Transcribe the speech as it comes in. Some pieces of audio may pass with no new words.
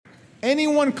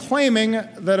Anyone claiming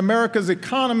that America's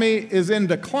economy is in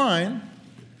decline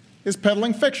is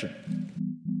peddling fiction.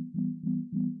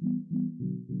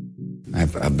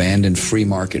 I've abandoned free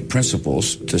market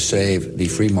principles to save the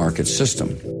free market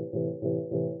system.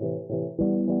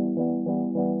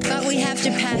 But we have to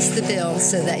pass the bill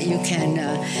so that you can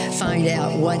find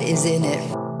out what is in it.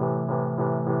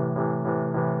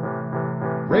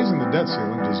 Raising the debt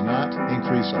ceiling does not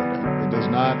increase our debt. It does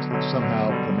not somehow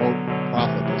promote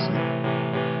profligacy.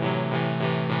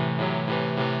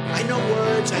 I know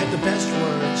words. I have the best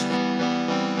words.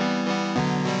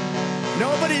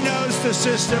 Nobody knows the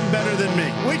system better than me,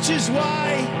 which is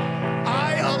why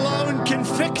I alone can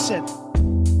fix it.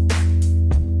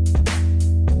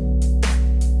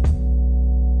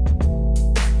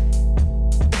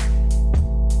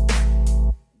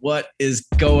 What is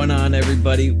going on,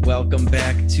 everybody? Welcome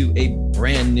back to a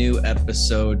brand new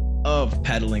episode of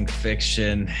Peddling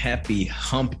Fiction. Happy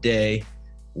Hump Day,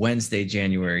 Wednesday,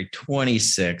 January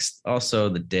 26th. Also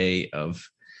the day of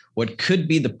what could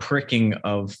be the pricking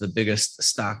of the biggest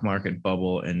stock market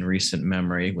bubble in recent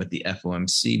memory with the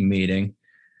FOMC meeting.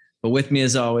 But with me,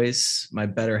 as always, my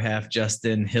better half,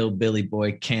 Justin Hillbilly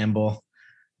Boy Campbell.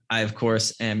 I, of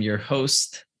course, am your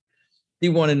host, the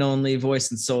one and only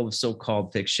voice and soul of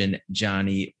so-called fiction,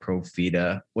 Johnny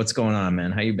Profita. What's going on,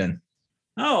 man? How you been?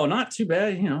 Oh, not too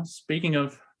bad. You know, speaking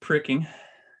of pricking.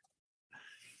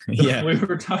 Yeah. We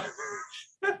were talking.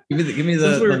 Give me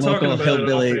the local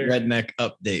hillbilly redneck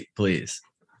update, please.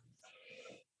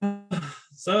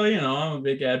 So, you know, I'm a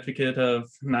big advocate of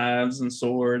knives and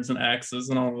swords and axes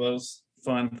and all of those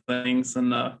fun things.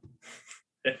 And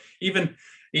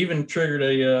even triggered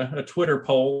a Twitter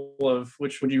poll of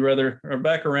which would you rather, or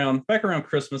back around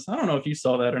Christmas. I don't know if you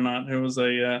saw that or not. It was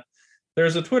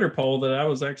there's a Twitter poll that I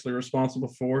was actually responsible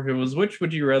for. It was, which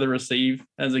would you rather receive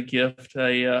as a gift,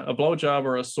 a blowjob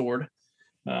or a sword?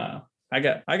 I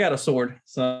got a sword.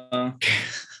 So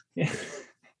yeah.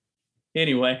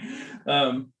 Anyway,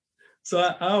 so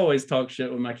I always talk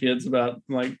shit with my kids about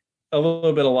like a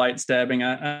little bit of light stabbing.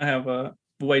 I have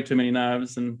way too many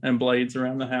knives and blades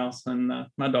around the house, and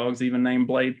my dog's even named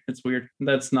Blade. It's weird.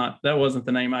 That wasn't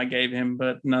the name I gave him,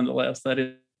 but nonetheless, that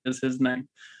is his name.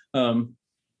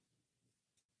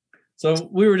 So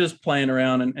we were just playing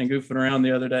around and goofing around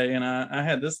the other day, and I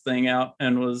had this thing out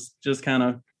and was just kind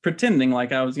of pretending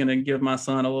like I was going to give my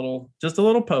son a little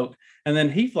poke. And then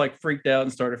he like freaked out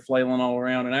and started flailing all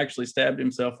around and actually stabbed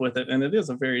himself with it. And it is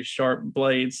a very sharp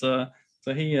blade. So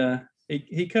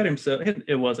he cut himself.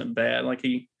 It wasn't bad. Like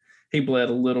he bled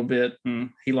a little bit,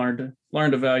 and he learned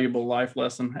a valuable life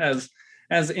lesson as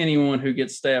anyone who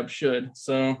gets stabbed should.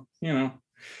 So, you know,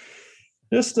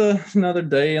 just another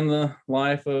day in the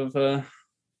life of a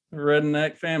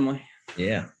redneck family.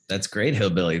 Yeah, that's great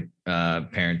hillbilly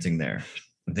parenting there.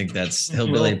 I think that's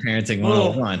hillbilly parenting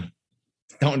 101.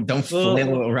 Don't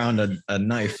flail around a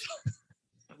knife.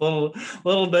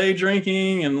 little day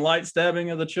drinking and light stabbing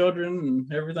of the children,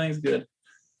 and everything's good.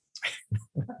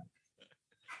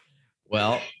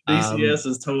 Well, DCS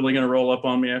is totally going to roll up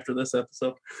on me after this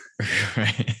episode.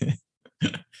 Right.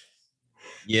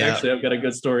 Yeah. Actually, I've got a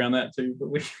good story on that too, but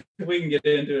we can get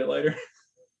into it later.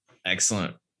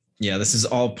 Excellent. Yeah, this is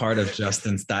all part of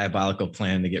Justin's diabolical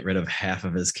plan to get rid of half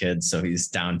of his kids, so he's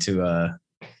down to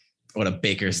a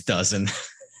baker's dozen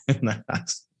in the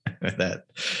house. That.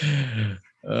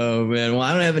 Oh man, well,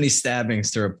 I don't have any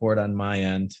stabbings to report on my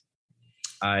end.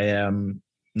 I am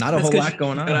not a whole lot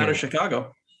going on. Out of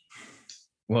Chicago.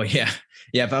 Well, yeah.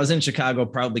 If I was in Chicago,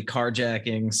 probably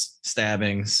carjackings,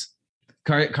 stabbings.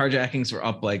 Carjackings were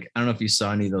up, like, I don't know if you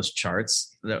saw any of those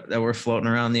charts that were floating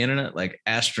around the internet, like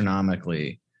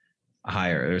astronomically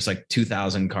higher. There's like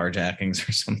 2,000 carjackings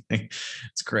or something.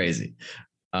 It's crazy.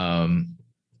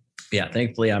 Yeah,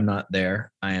 thankfully I'm not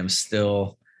there. I am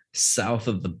still south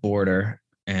of the border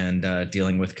and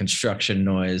dealing with construction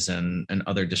noise and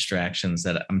other distractions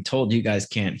that I'm told you guys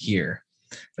can't hear.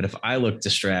 But if I look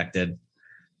distracted,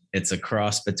 it's a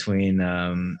cross between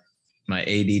my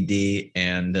ADD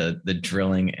and the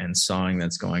drilling and sawing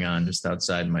that's going on just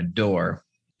outside my door,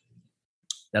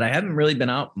 that I haven't really been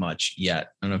out much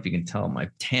yet. I don't know if you can tell, my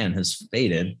tan has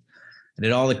faded. I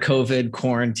did all the COVID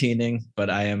quarantining, but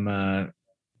I am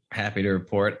happy to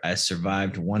report I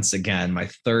survived once again my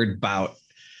third bout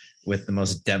with the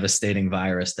most devastating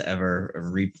virus to ever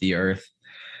reap the earth.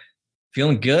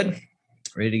 Feeling good,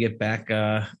 ready to get back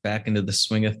into the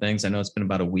swing of things. I know it's been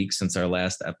about a week since our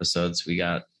last episode, so we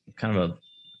got kind of a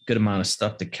good amount of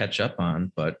stuff to catch up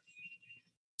on, but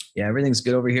yeah, everything's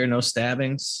good over here. No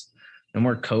stabbings, no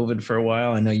more COVID for a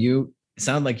while. I know it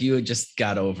sounded like you had just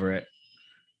got over it.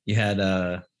 You had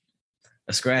a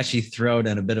a scratchy throat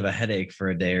and a bit of a headache for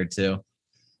a day or two.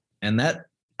 And that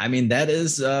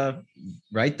is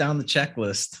right down the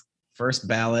checklist. First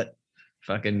ballot,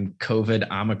 fucking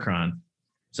COVID Omicron.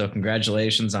 So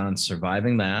congratulations on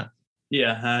surviving that.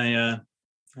 Yeah,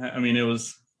 I mean, it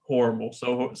was horrible.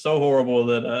 So horrible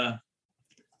that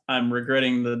I'm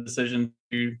regretting the decision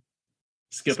to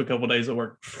skip a couple days of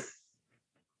work.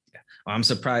 Well, I'm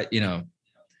surprised,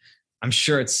 I'm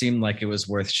sure it seemed like it was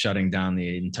worth shutting down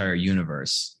the entire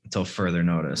universe until further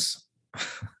notice.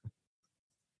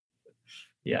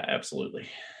 Yeah, absolutely.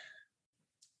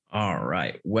 All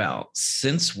right. Well,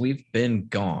 since we've been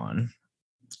gone,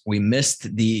 we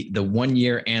missed the 1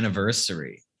 year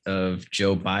anniversary of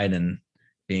Joe Biden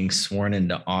being sworn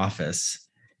into office.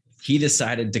 He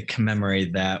decided to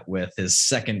commemorate that with his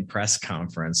second press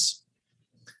conference,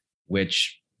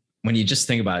 which, when you just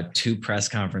think about it, 2 press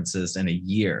conferences in a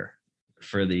year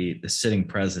for the sitting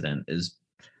president,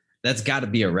 that's got to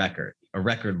be a record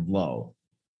low.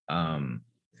 I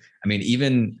mean,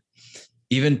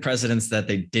 even presidents that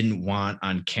they didn't want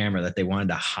on camera, that they wanted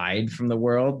to hide from the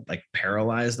world, like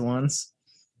paralyzed ones,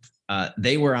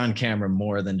 they were on camera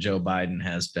more than Joe Biden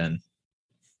has been.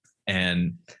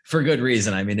 And for good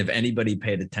reason. I mean, if anybody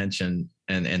paid attention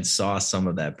and saw some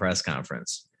of that press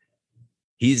conference,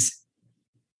 he's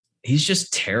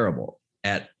just terrible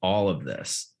at all of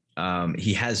this.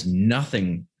 He has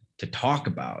nothing to talk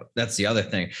about. That's the other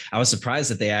thing. I was surprised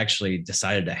that they actually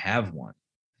decided to have one.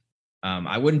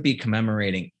 I wouldn't be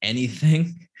commemorating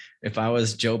anything if I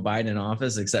was Joe Biden in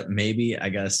office, except maybe, I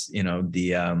guess,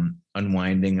 the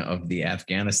unwinding of the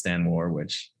Afghanistan war,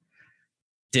 which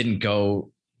didn't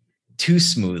go too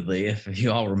smoothly, if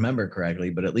you all remember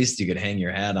correctly, but at least you could hang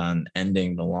your hat on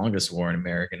ending the longest war in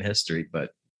American history.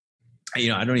 But, I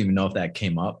don't even know if that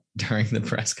came up during the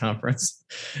press conference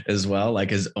as well, like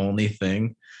his only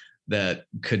thing that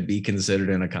could be considered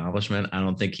an accomplishment. I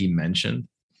don't think he mentioned,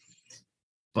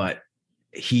 but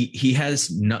he has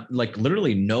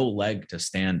literally no leg to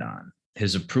stand on.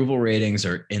 His approval ratings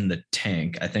are in the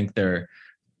tank. I think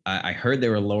I heard they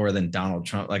were lower than Donald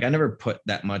Trump. Like, I never put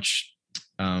that much,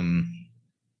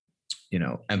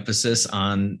 emphasis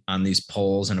on these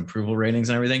polls and approval ratings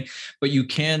and everything, but you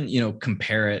can,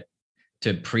 compare it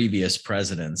to previous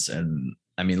presidents. And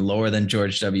I mean, lower than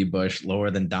George W. Bush, lower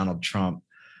than Donald Trump.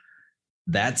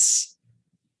 That's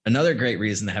another great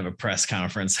reason to have a press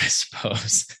conference, I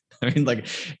suppose. I mean, like,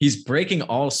 he's breaking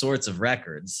all sorts of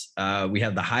records. We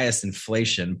have the highest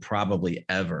inflation probably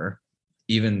ever.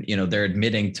 Even, they're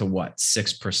admitting to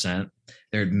 6%.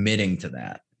 They're admitting to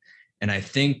that. And I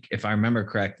think, if I remember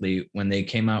correctly, when they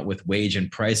came out with wage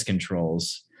and price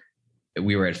controls,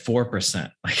 we were at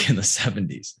 4%, like in the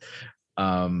 70s.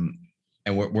 And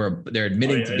they're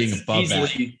admitting to being above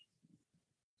that.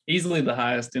 Easily the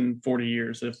highest in 40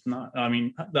 years, if not, I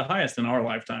mean, the highest in our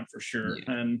lifetime for sure,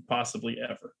 and possibly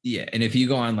ever. Yeah. And if you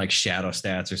go on like Shadow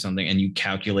Stats or something and you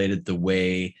calculate it the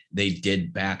way they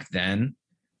did back then,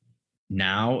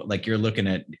 now, like, you're looking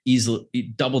at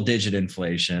easily double-digit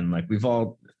inflation. Like, we've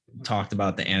all talked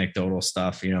about the anecdotal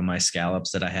stuff, my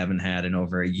scallops that I haven't had in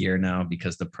over a year now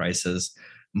because the prices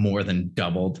more than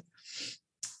doubled.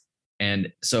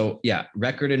 And so, yeah,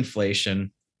 record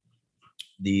inflation.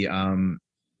 The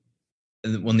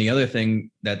other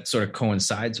thing that sort of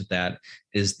coincides with that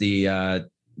is the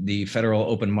Federal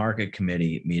Open Market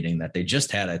Committee meeting that they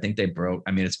just had. I think they broke.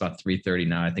 I mean, it's about 3:30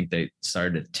 now. I think they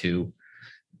started at 2,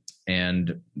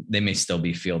 and they may still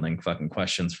be fielding fucking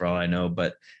questions for all I know.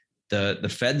 But the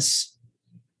Feds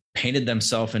painted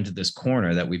themselves into this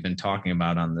corner that we've been talking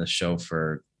about on this show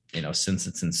for since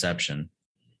its inception,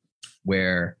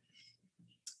 where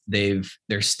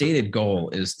their stated goal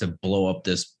is to blow up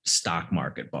this stock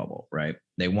market bubble, right?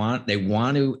 They want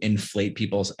to inflate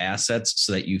people's assets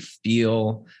so that you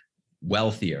feel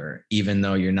wealthier, even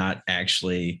though you're not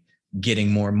actually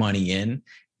getting more money in.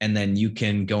 And then you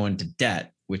can go into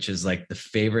debt, which is like the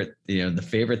favorite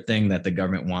thing that the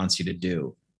government wants you to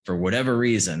do for whatever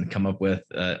reason. Come up with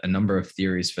a number of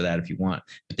theories for that if you want,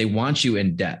 but they want you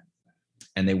in debt.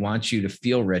 And they want you to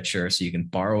feel richer so you can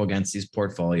borrow against these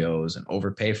portfolios and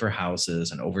overpay for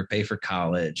houses and overpay for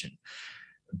college and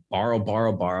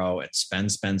borrow and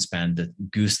spend to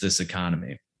goose this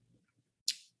economy.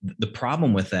 The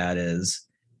problem with that is,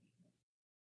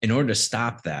 in order to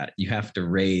stop that, you have to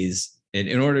raise,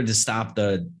 in order to stop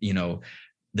the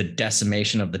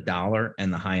decimation of the dollar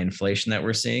and the high inflation that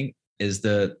we're seeing, is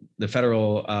the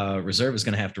Federal Reserve is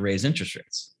going to have to raise interest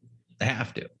rates. They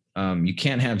have to. You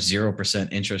can't have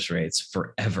 0% interest rates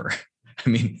forever. I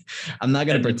mean, I'm not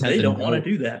going to pretend they don't want to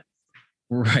do that.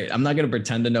 Right. I'm not going to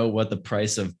pretend to know what the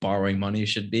price of borrowing money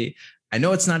should be. I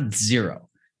know it's not 0,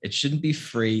 It shouldn't be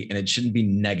free, and it shouldn't be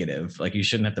negative. Like, you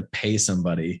shouldn't have to pay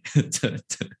somebody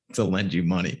to lend you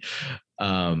money,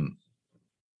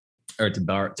 or to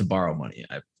borrow money,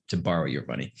 to borrow your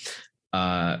money.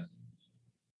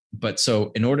 But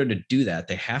so in order to do that,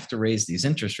 they have to raise these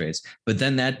interest rates, but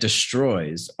then that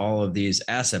destroys all of these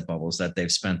asset bubbles that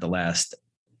they've spent the last,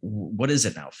 what is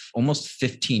it now? Almost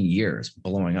 15 years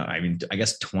blowing up. I mean, I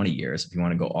guess 20 years, if you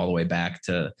want to go all the way back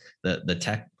to the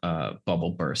tech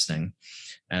bubble bursting.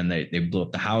 And they blew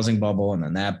up the housing bubble, and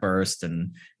then that burst.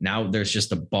 And now there's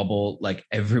just a bubble, like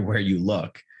everywhere you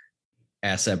look.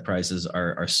 Asset prices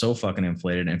are so fucking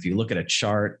inflated. And if you look at a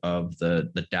chart of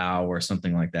the Dow or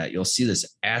something like that, you'll see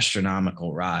this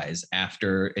astronomical rise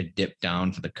after it dipped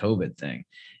down for the COVID thing.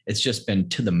 It's just been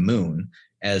to the moon,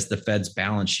 as the Fed's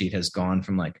balance sheet has gone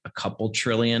from like a couple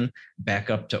trillion back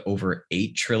up to over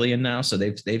 8 trillion now. So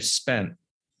they've spent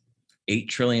 $8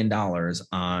 trillion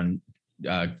on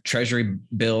treasury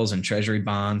bills and treasury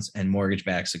bonds and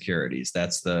mortgage-backed securities.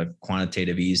 That's the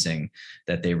quantitative easing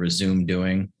that they resumed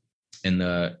doing in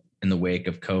the wake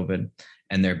of COVID,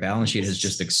 and their balance sheet has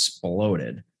just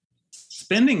exploded.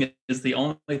 Spending is the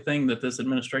only thing that this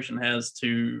administration has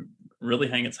to really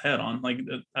hang its hat on. Like,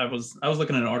 I was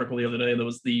looking at an article the other day that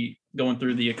was going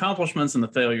through the accomplishments and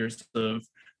the failures of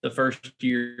the first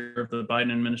year of the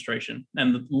Biden administration,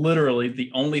 and literally the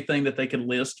only thing that they could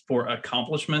list for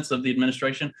accomplishments of the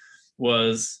administration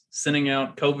was sending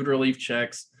out COVID relief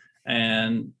checks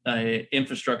and a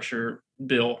infrastructure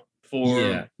bill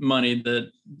for money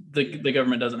that the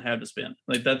government doesn't have to spend.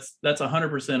 Like, that's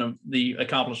 100% of the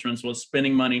accomplishments was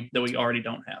spending money that we already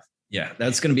don't have. Yeah,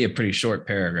 that's going to be a pretty short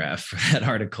paragraph for that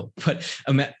article. But,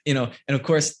 and of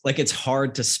course, like, it's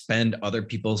hard to spend other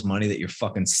people's money that you're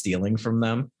fucking stealing from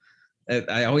them. It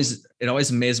always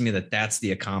amazes me that that's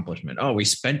the accomplishment. Oh, we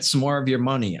spent some more of your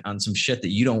money on some shit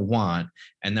that you don't want,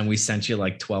 and then we sent you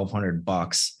like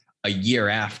 $1,200 a year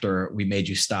after we made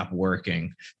you stop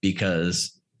working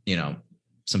because,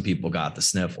 some people got the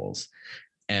sniffles.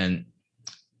 And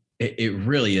it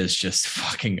really is just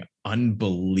fucking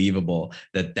unbelievable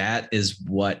that is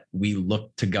what we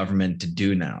look to government to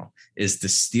do now, is to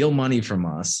steal money from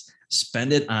us,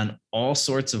 spend it on all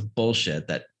sorts of bullshit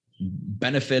that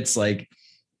benefits like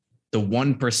the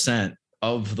 1%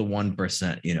 of the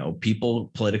 1%,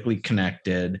 people politically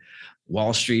connected,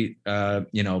 Wall Street,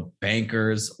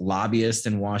 bankers, lobbyists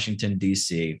in Washington,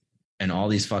 D.C., and all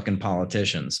these fucking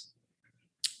politicians.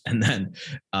 And then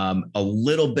a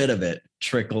little bit of it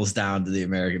trickles down to the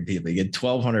American people. You get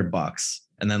 $1,200,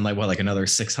 and then like another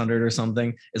 600 or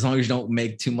something, as long as you don't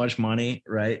make too much money,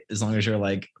 right? As long as you're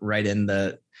like right in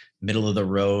the middle of the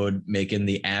road, making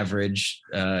the average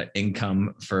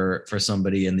income for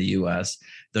somebody in the US,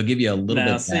 they'll give you a little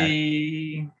bit.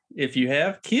 See, if you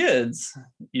have kids,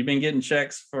 you've been getting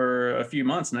checks for a few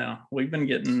months now. We've been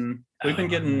getting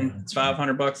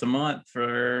 $500 a month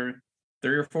for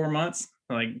 3 or 4 months,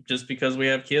 like, just because we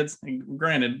have kids. And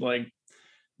granted, like,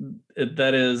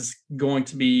 that is going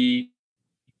to be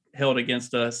held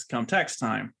against us come tax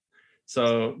time.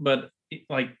 So, but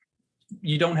like,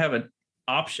 you don't have an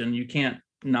option. You can't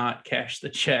not cash the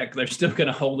check. They're still going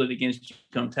to hold it against you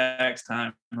come tax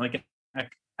time. Like,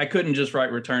 I couldn't just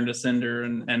write return to sender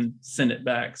and send it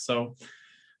back. So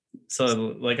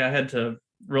like, I had to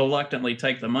reluctantly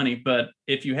take the money. But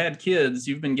if you had kids,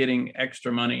 you've been getting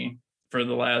extra money for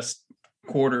the last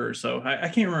quarter or so. I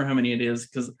can't remember how many it is,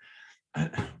 because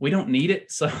we don't need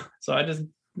it. So I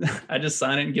just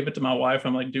sign it and give it to my wife.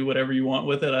 I'm like, do whatever you want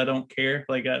with it. I don't care.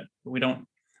 Like, we don't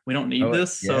need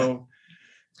this. Yeah. So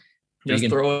just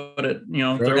throw it at,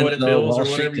 throw it at bills or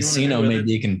whatever. Casino,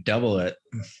 maybe you can double it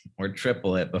or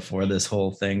triple it before this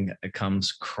whole thing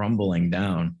comes crumbling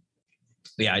down.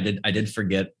 But yeah, I did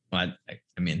forget. But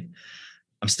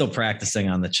I'm still practicing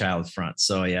on the child front.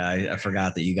 So yeah, I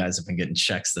forgot that you guys have been getting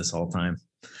checks this whole time.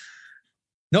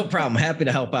 No problem. Happy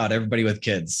to help out everybody with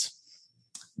kids.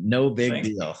 No big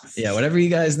deal. Yeah, whatever you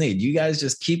guys need. You guys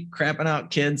just keep crapping out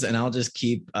kids, and I'll just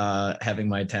keep having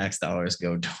my tax dollars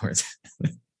go towards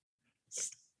it.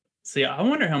 See, I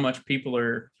wonder how much people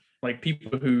are, like,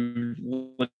 people who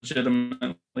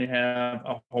legitimately have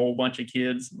a whole bunch of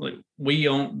kids. Like,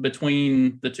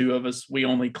 between the two of us, we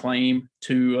only claim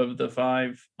 2 of the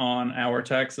 5 on our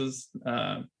taxes.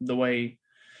 The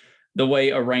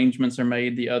way arrangements are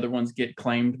made, the other ones get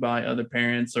claimed by other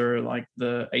parents, or like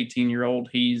the 18-year-old,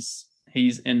 he's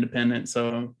independent,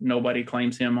 so nobody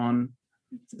claims him on.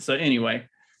 So anyway,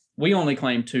 we only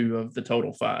claim 2 of the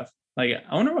total 5. Like,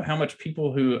 I wonder how much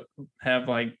people who have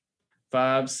like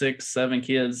 5, 6, 7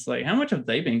 kids, like, how much have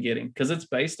they been getting? Because it's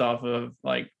based off of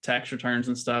like tax returns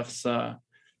and stuff. So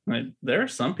like, there are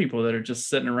some people that are just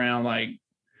sitting around like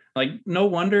like, no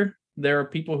wonder there are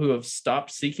people who have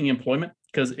stopped seeking employment,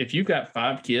 because if you've got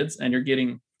 5 kids and you're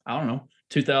getting, I don't know,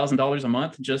 $2,000 a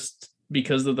month just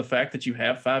because of the fact that you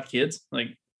have 5 kids,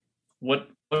 like what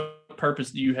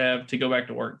purpose do you have to go back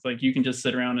to work? Like, you can just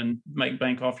sit around and make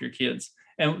bank off your kids.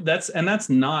 And that's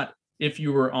not if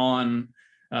you were on,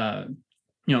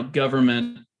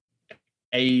 government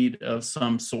aid of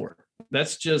some sort.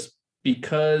 That's just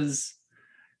because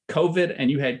COVID and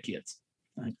you had kids.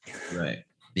 Right.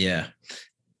 Yeah.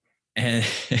 And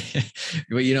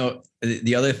well,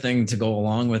 the other thing to go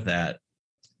along with that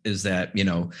is that,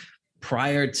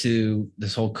 prior to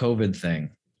this whole COVID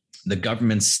thing, the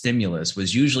government stimulus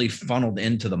was usually funneled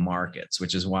into the markets,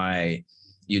 which is why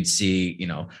you'd see,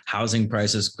 housing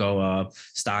prices go up,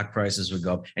 stock prices would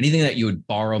go up, anything that you would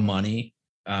borrow money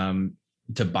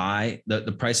to buy,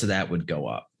 the price of that would go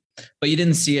up. But you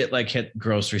didn't see it like hit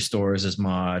grocery stores as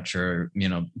much, or,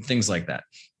 things like that.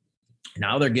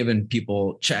 Now they're giving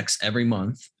people checks every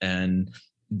month, and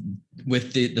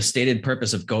with the stated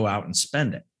purpose of go out and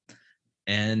spend it.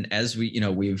 And as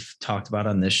we've talked about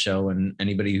on this show, and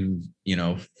anybody who,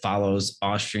 follows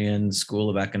Austrian School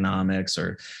of Economics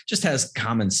or just has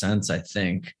common sense, I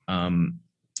think,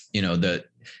 the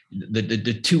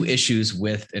 2 issues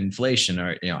with inflation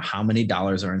are, how many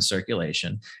dollars are in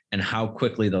circulation and how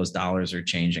quickly those dollars are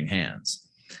changing hands.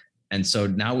 And so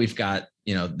now we've got,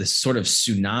 this sort of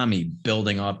tsunami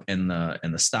building up in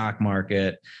the stock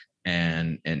market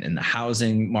and in the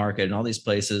housing market and all these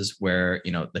places where,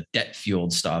 the debt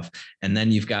fueled stuff. And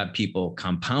then you've got people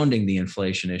compounding the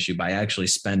inflation issue by actually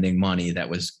spending money that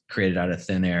was created out of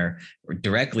thin air or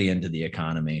directly into the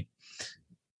economy.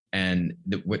 And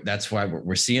that's why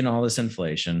we're seeing all this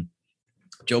inflation.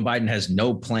 Joe Biden has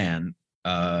no plan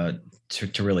to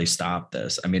really stop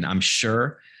this. I mean, I'm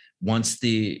sure once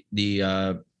the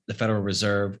Federal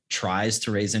Reserve tries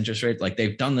to raise interest rates, like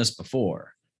they've done this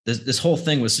before, this whole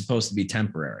thing was supposed to be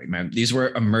temporary. Man, these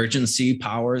were emergency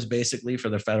powers basically for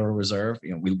the Federal Reserve.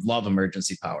 We love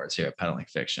emergency powers here at Peddling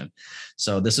Fiction.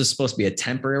 So this is supposed to be a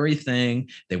temporary thing.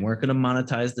 They weren't going to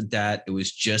monetize the debt. It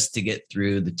was just to get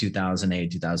through the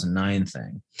 2008, 2009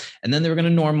 thing. And then they were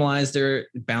going to normalize their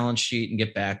balance sheet and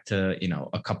get back to,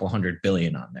 a couple $100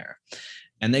 billion on there.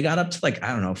 And they got up to like,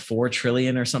 I don't know, 4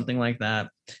 trillion or something like that.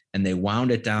 And they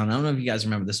wound it down. I don't know if you guys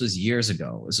remember, this was years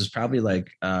ago. This was probably like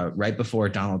right before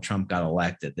Donald Trump got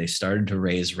elected. They started to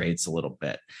raise rates a little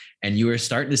bit. And you were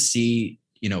starting to see,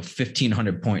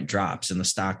 1,500 point drops in the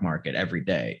stock market every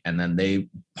day. And then they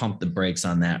pumped the brakes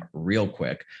on that real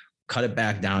quick, cut it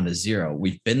back down to 0.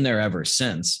 We've been there ever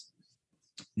since.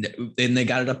 And they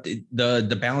got it up to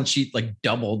the balance sheet like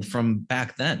doubled from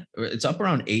back then. It's up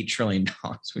around $8 trillion,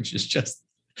 which is just,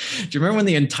 do you remember when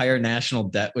the entire national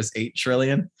debt was $8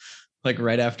 trillion? Like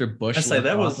right after Bush? I say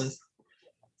that was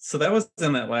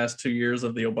in that last 2 years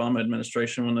of the Obama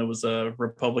administration, when there was a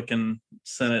Republican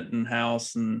Senate and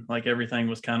House, and like everything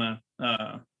was kind of,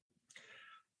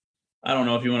 I don't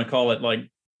know if you want to call it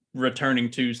like returning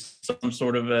to some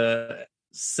sort of a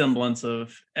semblance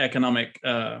of economic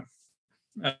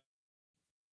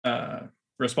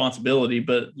responsibility,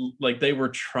 but like they were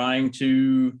trying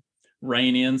to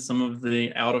rein in some of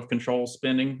the out of control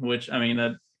spending, which, I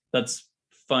mean, that's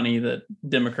funny that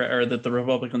the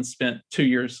Republicans spent 2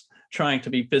 years trying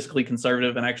to be fiscally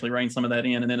conservative and actually rein some of that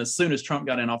in. And then as soon as Trump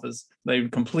got in office, they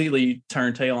completely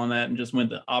turned tail on that and just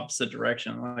went the opposite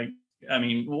direction. Like, I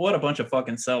mean, what a bunch of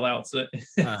fucking sellouts if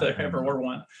there ever were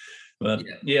one. But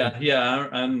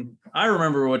I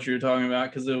remember what you were talking about,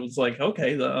 because it was like,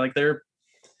 okay,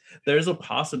 there's a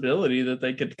possibility that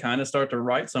they could kind of start to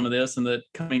write some of this, and that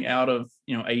coming out of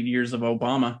 8 years of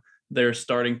Obama, they're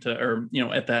starting to, or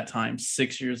at that time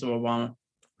 6 years of Obama,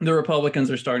 the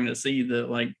Republicans are starting to see that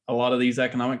like a lot of these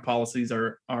economic policies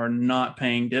are not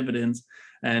paying dividends,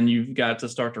 and you've got to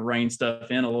start to rein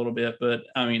stuff in a little bit. But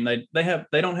I mean,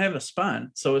 they don't have a spine.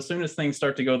 So as soon as things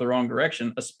start to go the wrong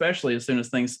direction, especially as soon as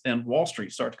things in Wall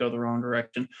Street start to go the wrong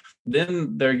direction,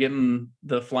 then they're getting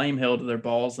the flame held to their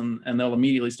balls, and they'll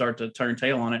immediately start to turn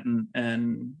tail on it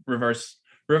and reverse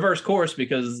course,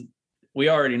 because we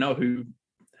already know who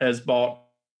has bought,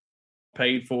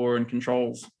 paid for, and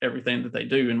controls everything that they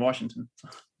do in Washington.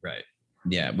 Right.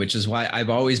 Yeah, which is why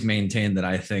I've always maintained that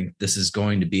I think this is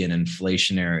going to be an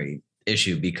inflationary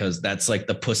issue, because that's like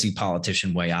the pussy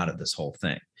politician way out of this whole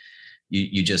thing.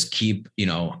 You just keep,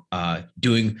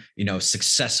 doing,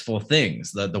 successful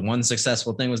things. The one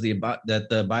successful thing was that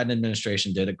the Biden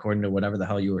administration did, according to whatever the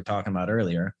hell you were talking about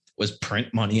earlier, was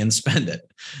print money and spend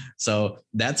it. So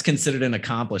that's considered an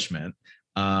accomplishment.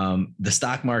 The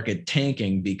stock market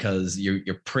tanking because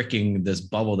you're pricking this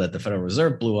bubble that the Federal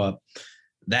Reserve blew up.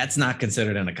 That's not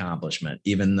considered an accomplishment,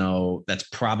 even though that's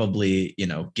probably,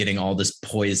 getting all this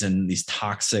poison, these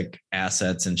toxic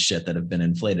assets and shit that have been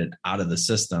inflated out of the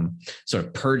system, sort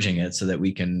of purging it so that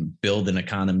we can build an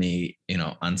economy,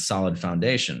 on solid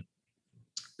foundation.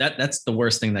 That's the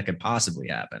worst thing that could possibly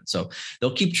happen. So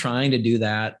they'll keep trying to do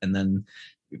that and then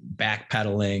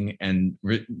backpedaling and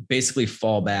basically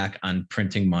fall back on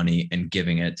printing money and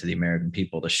giving it to the American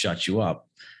people to shut you up.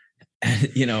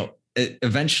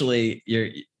 Eventually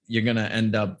you're going to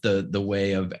end up the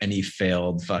way of any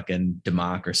failed fucking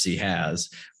democracy has,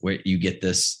 where you get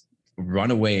this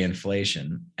runaway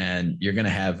inflation and you're going to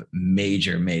have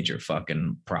major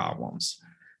fucking problems.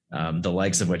 The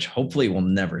likes of which hopefully we'll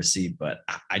never see, but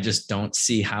I just don't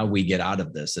see how we get out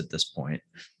of this at this point.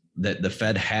 That the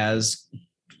Fed has,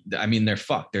 they're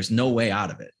fucked. There's no way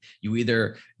out of it. You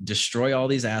either destroy all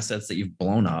these assets that you've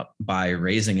blown up by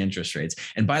raising interest rates.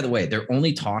 And by the way, they're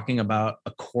only talking about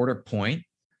a quarter point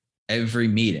every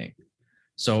meeting.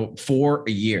 So for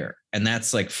a year, and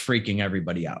that's like freaking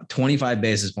everybody out. 25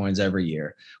 basis points every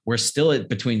year. We're still at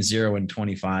between 0 and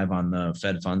 25 on the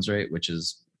Fed funds rate, which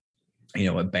is,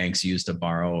 what banks use to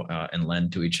borrow and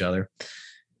lend to each other.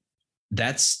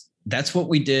 That's what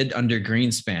we did under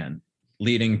Greenspan,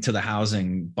 leading to the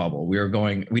housing bubble.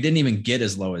 We didn't even get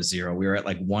as low as 0. We were at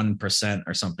like 1%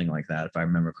 or something like that, if I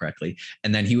remember correctly.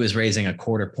 And then he was raising a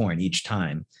quarter point each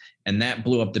time. And that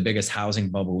blew up the biggest housing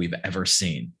bubble we've ever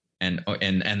seen. And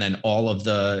then all of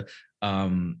the,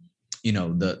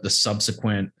 the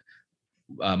subsequent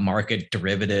market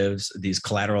derivatives, these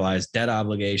collateralized debt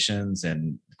obligations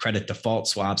and credit default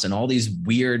swaps and all these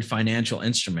weird financial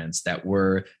instruments that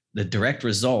were the direct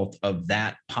result of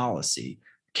that policy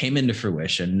came into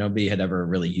fruition. Nobody had ever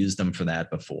really used them for that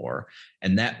before.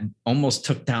 And that almost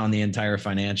took down the entire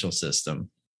financial system.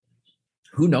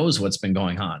 Who knows what's been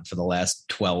going on for the last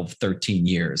 12, 13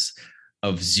 years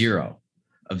of 0%.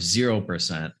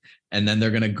 And then they're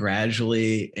going to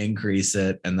gradually increase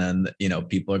it. And then,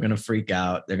 people are going to freak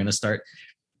out. They're going to start,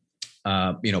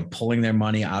 pulling their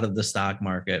money out of the stock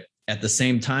market. At the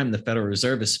same time, the Federal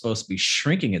Reserve is supposed to be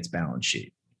shrinking its balance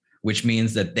sheet, which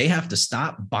means that they have to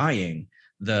stop buying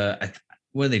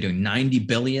what are they doing? 90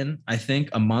 billion, I think,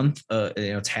 a month.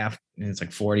 It's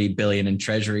like 40 billion in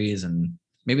treasuries, and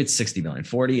maybe it's 60 billion,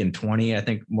 40 and 20, I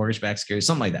think, mortgage-backed securities,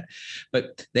 something like that.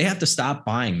 But they have to stop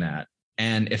buying that.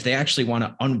 And if they actually want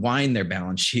to unwind their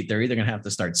balance sheet, they're either going to have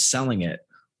to start selling it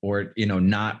or,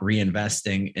 not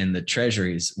reinvesting in the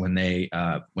treasuries when they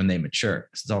mature.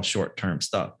 It's all short-term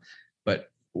stuff.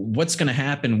 But what's going to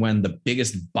happen when the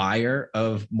biggest buyer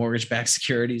of mortgage-backed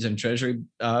securities and treasury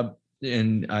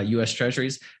in U.S.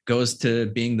 treasuries goes to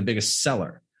being the biggest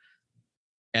seller?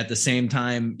 At the same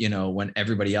time, when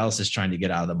everybody else is trying to get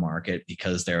out of the market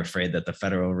because they're afraid that the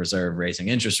Federal Reserve raising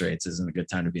interest rates isn't a good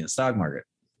time to be in the stock market.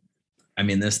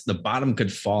 The bottom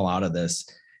could fall out of this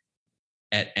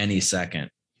at any second.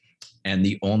 And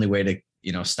the only way to,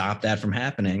 stop that from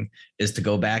happening is to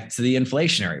go back to the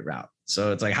inflationary route.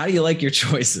 So it's like, how do you like your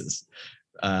choices?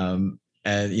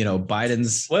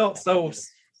 Biden's. Well, so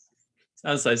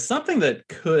I would say something that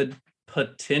could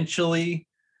potentially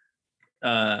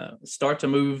start to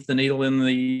move the needle in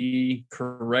the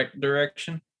correct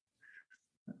direction.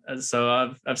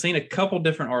 So I've seen a couple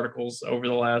different articles over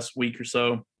the last week or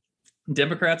so.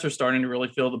 Democrats are starting to really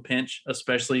feel the pinch,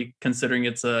 especially considering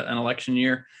it's an election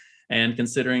year and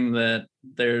considering that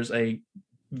there's a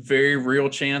very real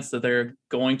chance that they're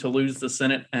going to lose the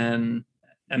Senate and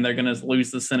they're going to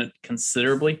lose the Senate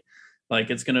considerably. Like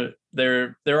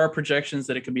there are projections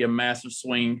that it could be a massive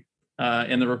swing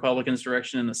in the Republicans'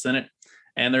 direction in the Senate.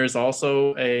 And there's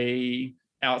also a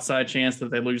outside chance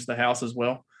that they lose the House as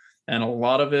well. And a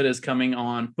lot of it is coming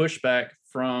on pushback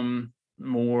from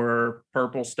more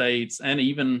purple states and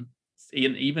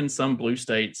even some blue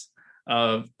states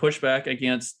of pushback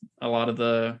against a lot of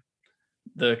the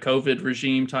COVID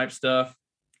regime type stuff.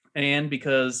 And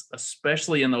because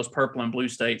especially in those purple and blue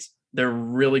states, they're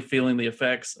really feeling the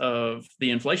effects of the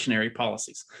inflationary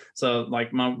policies. So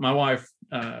like my wife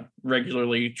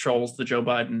regularly trolls the Joe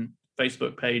Biden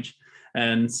Facebook page,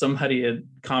 and somebody had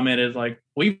commented like,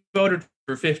 we voted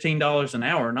for $15 an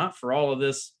hour, not for all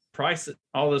this price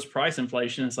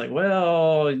inflation. It's like,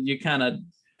 well, you kind of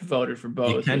voted for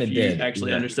both if you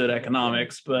actually understood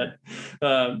economics. But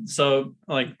so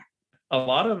like a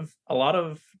lot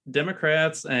of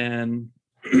Democrats and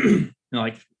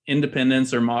like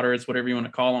independents or moderates, whatever you want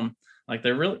to call them, like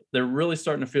they're really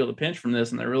starting to feel the pinch from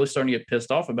this, and they're really starting to get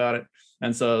pissed off about it.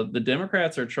 And so the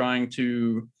Democrats are trying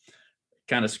to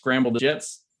kind of scramble the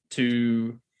jets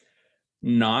to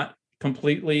not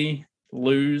completely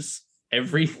lose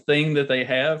everything that they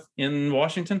have in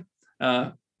Washington.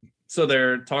 So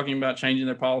they're talking about changing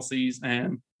their policies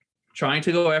and trying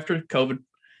to go after COVID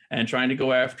and trying to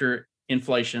go after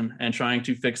inflation and trying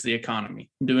to fix the economy,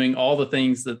 doing all the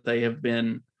things that they have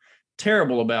been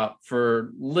terrible about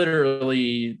for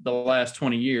literally the last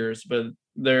 20 years. But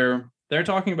they're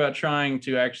talking about trying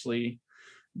to actually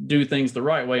do things the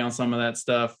right way on some of that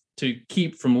stuff to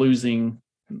keep from losing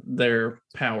their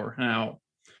power. Now,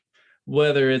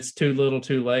 whether it's too little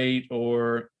too late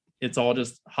or it's all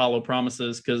just hollow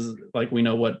promises, because like we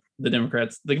know what the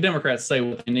Democrats say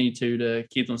what they need to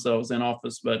keep themselves in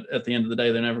office, but at the end of the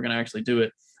day, they're never going to actually do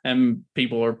it. And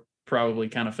people are probably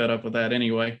kind of fed up with that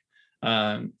anyway.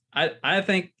 I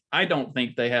don't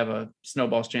think they have a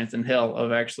snowball's chance in hell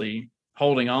of actually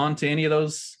holding on to any of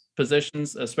those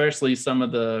positions, especially some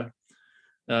of the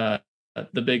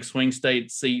big swing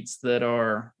state seats that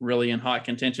are really in hot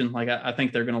contention. Like I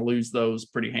think they're going to lose those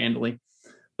pretty handily.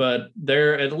 But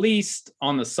they're at least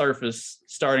on the surface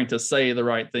starting to say the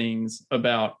right things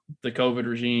about the COVID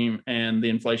regime and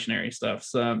the inflationary stuff.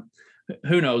 So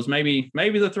who knows? Maybe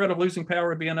the threat of losing power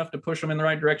would be enough to push them in the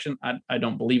right direction. I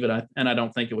don't believe it, and I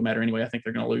don't think it would matter anyway. I think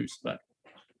they're going to lose, but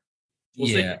we'll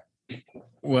see.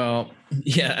 Well,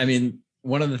 yeah. I mean,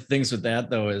 one of the things with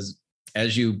that though is,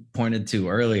 as you pointed to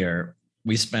earlier,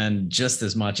 we spend just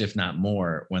as much, if not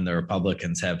more, when the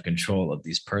Republicans have control of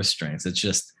these purse strings. It's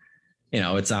just,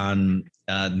 it's on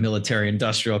military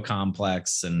industrial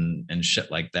complex and shit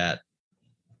like that.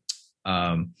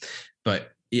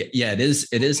 But yeah, it is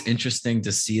interesting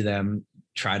to see them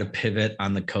try to pivot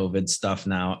on the COVID stuff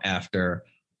now after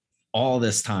all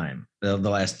this time, the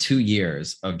last 2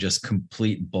 years of just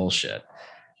complete bullshit.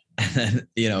 And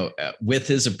then, with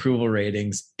his approval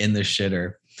ratings in the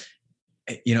shitter,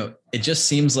 it just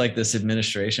seems like this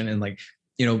administration and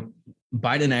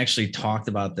Biden actually talked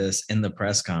about this in the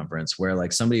press conference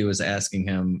where somebody was asking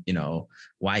him,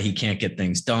 why he can't get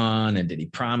things done. And did he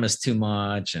promise too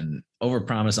much and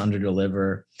overpromise,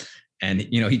 underdeliver? And,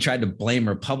 he tried to blame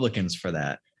Republicans for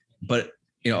that. But,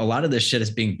 a lot of this shit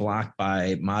is being blocked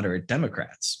by moderate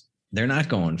Democrats. They're not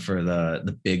going for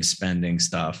the big spending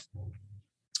stuff.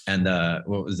 And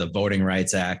what was the Voting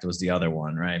Rights Act was the other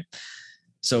one, right?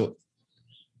 So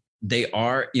they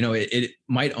are, it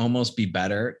might almost be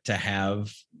better to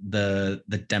have the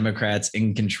Democrats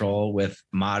in control with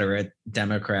moderate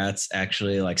Democrats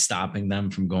actually stopping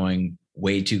them from going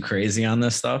way too crazy on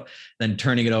this stuff than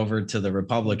turning it over to the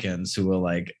Republicans who will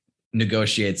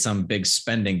negotiate some big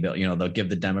spending bill. They'll give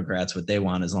the Democrats what they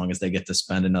want as long as they get to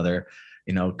spend another,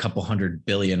 couple $100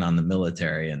 billion on the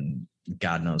military and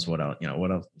God knows what else, what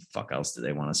the fuck else do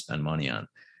they want to spend money on?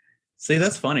 See,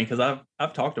 that's funny because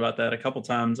I've talked about that a couple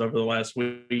times over the last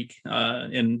week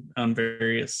on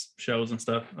various shows and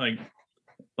stuff.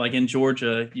 Like in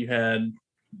Georgia, you had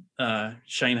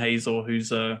Shane Hazel,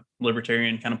 who's a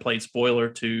libertarian, kind of played spoiler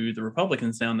to the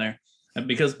Republicans down there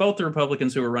because both the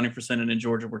Republicans who were running for Senate in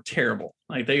Georgia were terrible.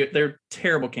 They're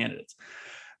terrible candidates.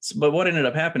 But what ended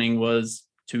up happening was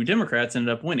 2 Democrats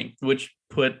ended up winning, which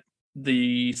put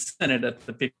the Senate at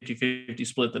the 50-50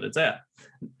 split that it's at.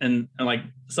 And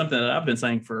something that I've been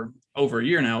saying for over a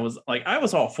year now was I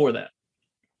was all for that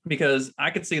because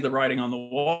I could see the writing on the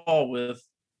wall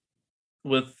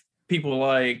with people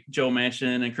like Joe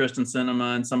Manchin and Kristen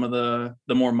Sinema and some of the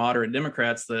more moderate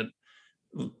Democrats that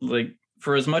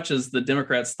for as much as the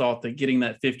Democrats thought that getting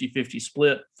that 50-50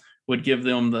 split would give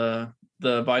them the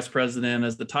vice president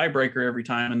as the tiebreaker every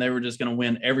time and they were just going to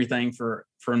win everything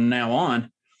from now on.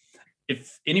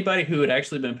 If anybody who had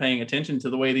actually been paying attention to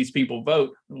the way these people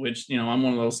vote, which, I'm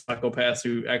one of those psychopaths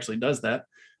who actually does that.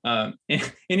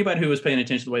 Anybody who was paying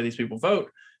attention to the way these people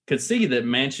vote could see that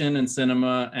Manchin and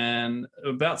Sinema and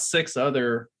about 6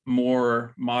 other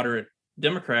more moderate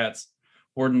Democrats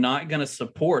were not going to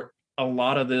support a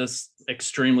lot of this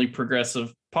extremely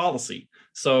progressive policy.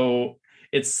 So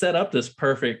it set up this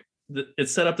perfect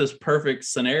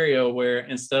scenario where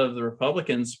instead of the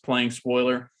Republicans playing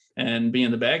spoiler and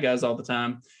being the bad guys all the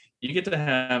time, you get to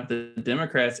have the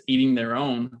Democrats eating their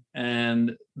own,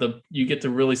 and you get to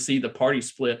really see the party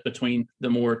split between the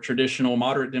more traditional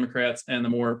moderate Democrats and the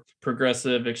more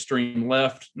progressive extreme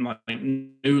left,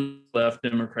 new left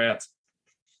Democrats.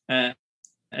 And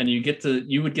you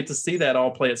would get to see that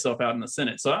all play itself out in the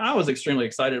Senate. So I was extremely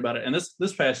excited about it. And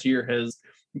this past year has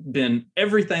been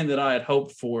everything that I had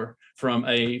hoped for from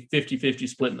a 50-50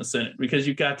 split in the Senate, because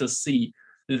you got to see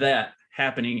that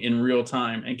happening in real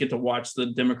time and get to watch the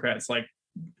Democrats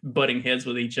butting heads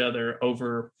with each other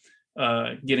over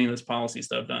getting this policy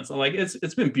stuff done. So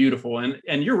it's been beautiful.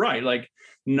 And you're right.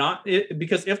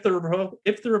 Because if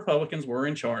the Republicans were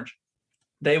in charge,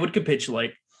 they would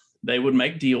capitulate, they would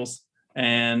make deals,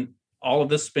 and all of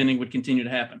this spending would continue to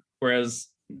happen. Whereas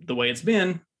the way it's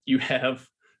been, you have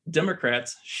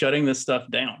Democrats shutting this stuff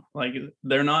down. Like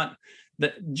they're not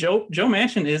that Joe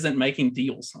Manchin isn't making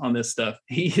deals on this stuff.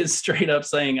 He is straight up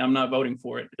saying, I'm not voting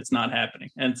for it. It's not happening.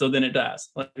 And so then it dies.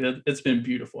 Like it's been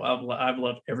beautiful. I've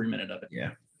loved every minute of it.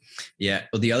 Yeah. Yeah.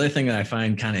 Well, the other thing that I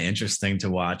find kind of interesting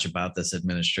to watch about this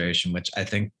administration, which I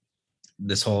think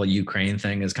this whole Ukraine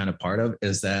thing is kind of part of,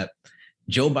 is that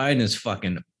Joe Biden is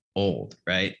fucking old,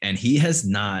 right? And he has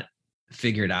not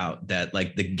figured out that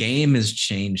like the game is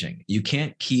changing. You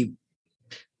can't keep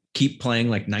playing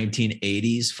like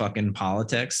 1980s fucking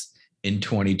politics in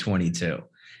 2022.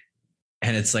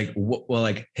 And it's like, well,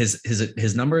 like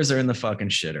his numbers are in the fucking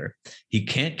shitter. He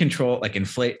can't control like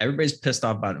inflate. Everybody's pissed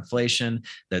off about inflation,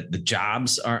 that the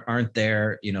jobs aren't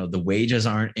there. You know, the wages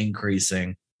aren't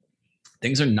increasing.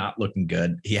 Things are not looking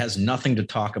good. He has nothing to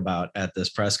talk about at this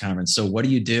press conference. So what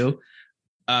do?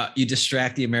 You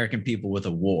distract the American people with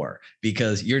a war,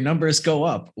 because your numbers go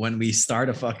up when we start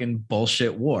a fucking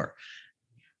bullshit war.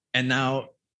 And now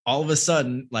all of a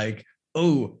sudden, like,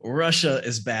 oh, Russia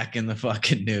is back in the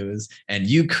fucking news, and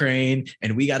Ukraine,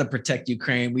 and we got to protect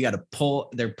Ukraine. We got to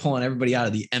they're pulling everybody out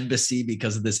of the embassy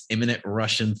because of this imminent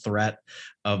Russian threat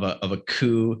of a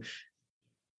coup.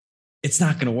 It's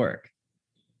not going to work.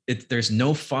 There's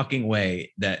no fucking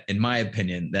way that, in my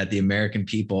opinion, that the American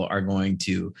people are going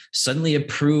to suddenly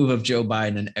approve of Joe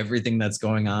Biden and everything that's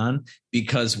going on,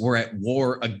 because we're at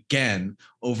war again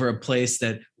over a place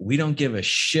that we don't give a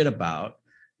shit about,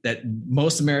 that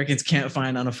most Americans can't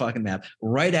find on a fucking map.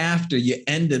 Right after you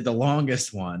ended the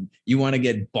longest one, you want to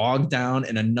get bogged down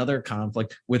in another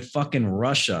conflict with fucking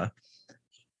Russia.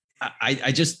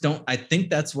 I just don't, I think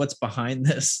that's what's behind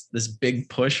this big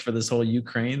push for this whole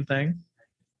Ukraine thing,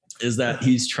 is that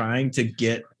he's trying to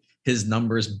get his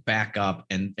numbers back up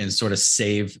and sort of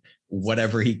save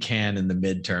whatever he can in the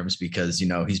midterms, because, you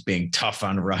know, he's being tough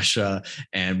on Russia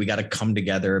and we got to come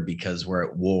together because we're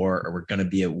at war, or we're going to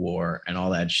be at war and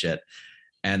all that shit.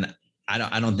 And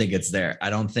I don't think it's there. I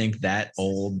don't think that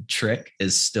old trick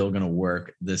is still going to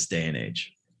work this day and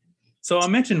age. So I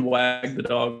mentioned Wag the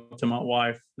dog to my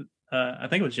wife. I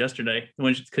think it was yesterday,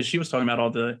 because she was talking about all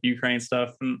the Ukraine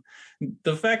stuff, and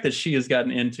the fact that she has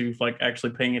gotten into like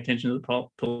actually paying attention to the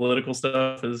political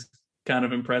stuff is kind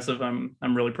of impressive. I'm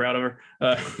really proud of her.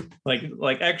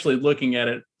 Like actually looking at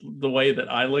it the way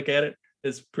that I look at it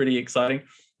is pretty exciting.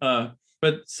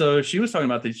 But so she was talking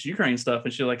about this Ukraine stuff,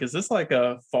 and she's like, "Is this like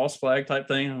a false flag type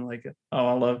thing?" I'm like,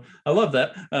 "Oh, I love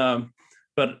that."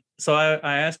 But so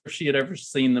I asked her if she had ever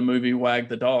seen the movie Wag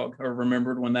the Dog, or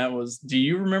remembered when that was. Do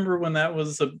you remember when that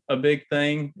was a big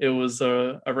thing? It was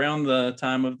around the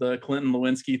time of the Clinton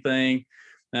Lewinsky thing,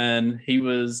 and he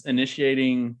was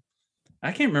initiating.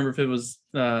 I can't remember if it was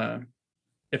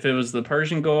the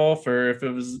Persian Gulf, or if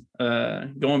it was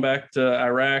going back to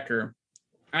Iraq, or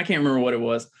I can't remember what it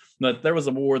was. But there was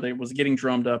a war that was getting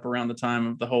drummed up around the time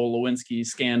of the whole Lewinsky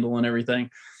scandal and everything.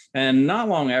 And not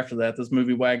long after that, this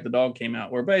movie Wag the Dog came out,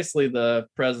 where basically the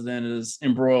president is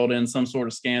embroiled in some sort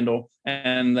of scandal,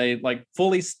 and they like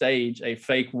fully stage a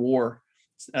fake war,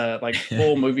 like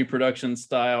full movie production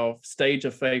style, stage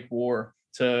a fake war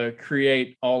to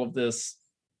create all of this,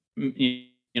 you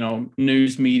know,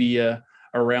 news media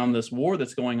around this war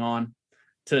that's going on,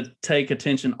 to take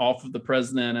attention off of the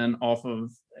president and off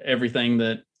of everything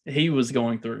that he was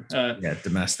going through.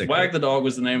 Domestic. Wag the Dog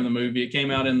was the name of the movie. It came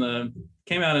out in the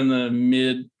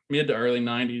mid to early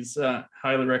 90s.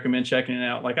 Highly recommend checking it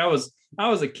out. Like I was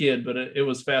a kid, but it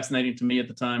was fascinating to me at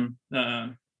the time,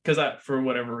 because for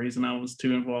whatever reason I was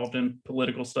too involved in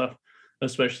political stuff,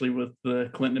 especially with the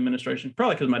Clinton administration.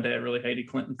 Probably because my dad really hated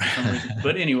Clinton for some reason.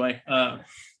 But anyway,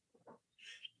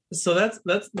 so that's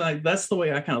the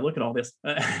way I kind of look at all this.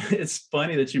 It's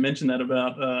funny that you mentioned that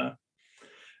about.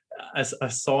 I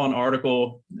saw an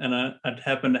article, and I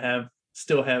happen to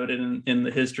still have it in the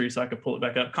history, so I could pull it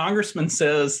back up. Congressman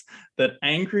says that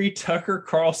angry Tucker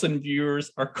Carlson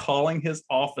viewers are calling his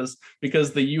office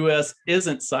because the U.S.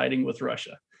 isn't siding with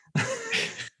Russia.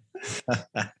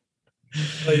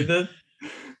 Like that,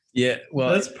 yeah, well,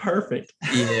 that's perfect.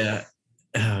 Yeah.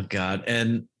 Oh God.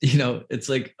 And you know, it's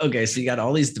like, okay, so you got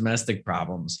all these domestic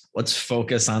problems. Let's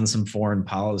focus on some foreign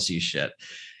policy shit.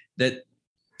 That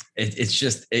it's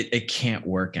just it can't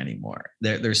work anymore.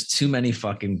 There's too many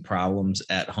fucking problems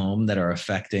at home that are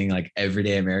affecting like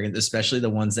everyday Americans, especially the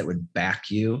ones that would back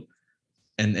you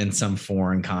in some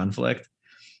foreign conflict.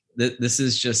 This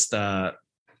is just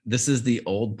this is the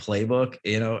old playbook,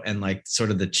 you know, and like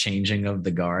sort of the changing of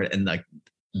the guard, and like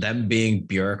them being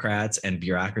bureaucrats and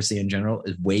bureaucracy in general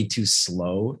is way too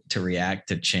slow to react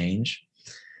to change.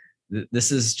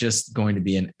 This is just going to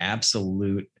be an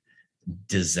absolute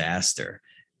disaster.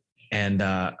 And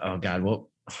oh God, what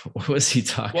was he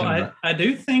talking about? I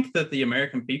do think that the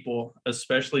American people,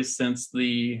 especially since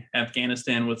the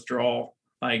Afghanistan withdrawal,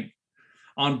 like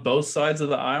on both sides of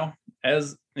the aisle,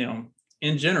 as you know,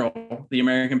 in general, the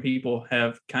American people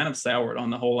have kind of soured on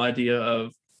the whole idea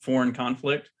of foreign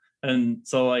conflict. And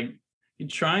so like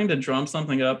trying to drum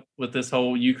something up with this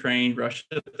whole Ukraine Russia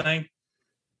thing,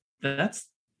 that's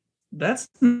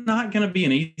not going to be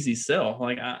an easy sell.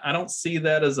 Like I don't see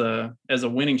that as a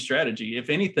winning strategy. If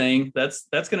anything, that's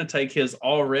going to take his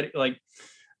already, like,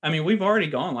 I mean, we've already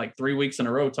gone like 3 weeks in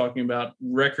a row talking about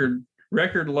record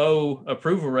low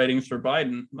approval ratings for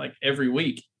Biden, like every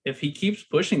week. If he keeps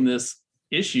pushing this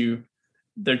issue,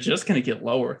 they're just going to get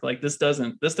lower. Like this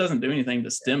doesn't do anything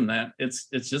to stem that. It's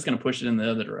just going to push it in the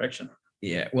other direction.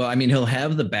 Yeah. Well, I mean, he'll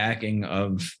have the backing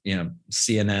of,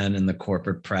 CNN and the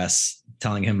corporate press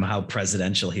telling him how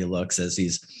presidential he looks as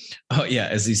he's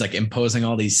like imposing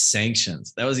all these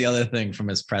sanctions. That was the other thing from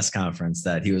his press conference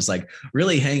that he was like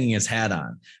really hanging his hat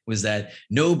on, was that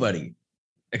nobody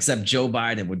except Joe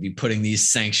Biden would be putting these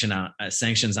sanctions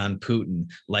on Putin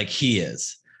like he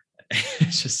is.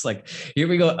 It's just like, here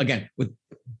we go again with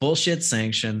bullshit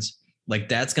sanctions. Like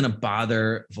that's going to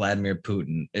bother Vladimir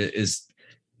Putin is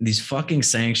these fucking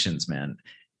sanctions, man.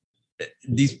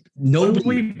 These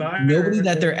nobody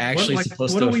that they're actually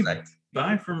supposed to affect.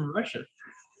 Buy from Russia.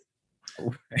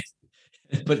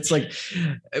 But it's like,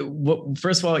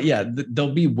 first of all, yeah,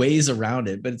 there'll be ways around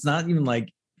it, but it's not even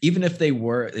like, even if they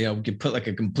were, could put like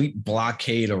a complete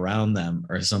blockade around them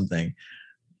or something.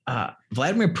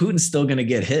 Vladimir Putin's still going to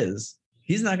get his.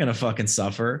 He's not going to fucking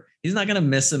suffer. He's not going to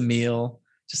miss a meal.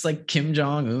 Just like Kim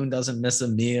Jong-un doesn't miss a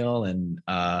meal and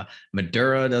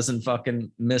Maduro doesn't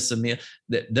fucking miss a meal.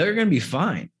 They're going to be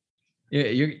fine.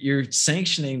 You're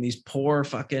sanctioning these poor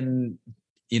fucking,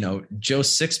 Joe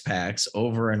Sixpacks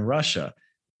over in Russia.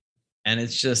 And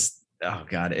it's just, oh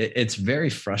God, it's very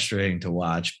frustrating to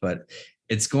watch, but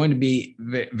it's going to be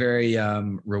very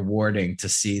rewarding to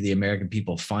see the American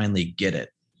people finally get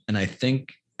it. And I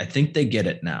think they get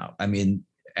it now. I mean,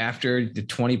 after the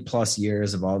 20 plus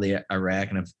years of all the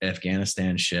Iraq and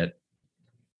Afghanistan shit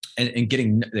and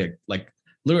getting like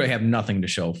literally have nothing to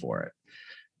show for it.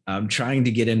 Trying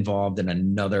to get involved in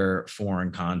another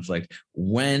foreign conflict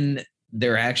when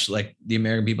they're actually like the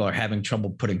American people are having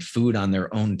trouble putting food on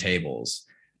their own tables.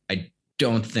 I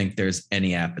don't think there's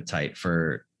any appetite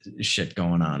for shit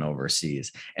going on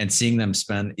overseas, and seeing them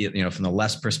spend, from the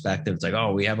left perspective, it's like,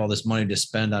 oh, we have all this money to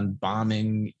spend on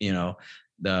bombing,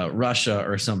 the Russia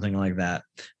or something like that,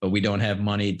 but we don't have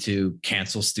money to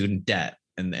cancel student debt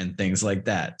and things like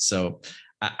that. So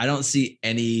I don't see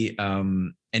any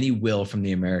will from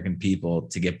the American people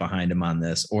to get behind him on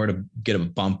this or to get a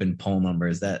bump in poll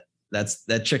numbers. That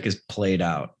trick is played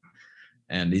out,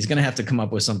 and he's going to have to come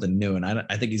up with something new. And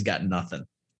I think he's got nothing.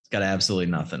 He's got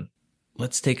absolutely nothing.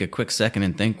 Let's take a quick second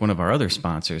and thank one of our other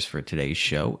sponsors for today's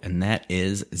show, and that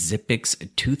is Zippix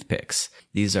Toothpicks.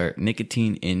 These are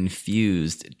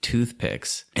nicotine-infused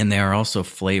toothpicks, and they are also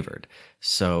flavored.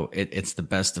 So it's the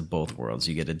best of both worlds.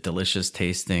 You get a delicious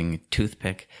tasting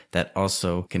toothpick that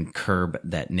also can curb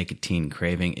that nicotine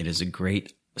craving. It is a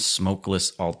great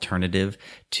smokeless alternative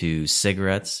to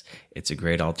cigarettes. It's a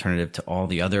great alternative to all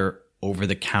the other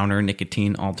over-the-counter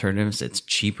nicotine alternatives. It's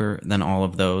cheaper than all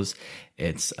of those.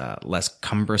 It's less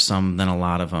cumbersome than a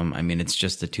lot of them. I mean, it's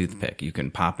just a toothpick. You can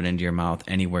pop it into your mouth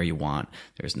anywhere you want.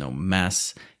 There's no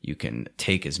mess. You can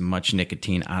take as much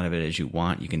nicotine out of it as you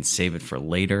want. You can save it for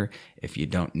later if you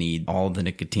don't need all the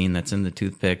nicotine that's in the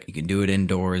toothpick. You can do it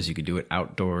indoors. You can do it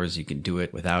outdoors. You can do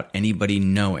it without anybody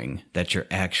knowing that you're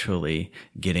actually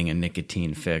getting a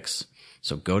nicotine fix.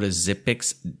 So go to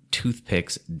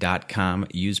zippixtoothpicks.com,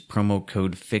 use promo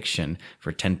code FICTION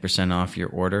for 10% off your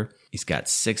order. He's got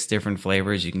 6 different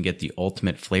flavors. You can get the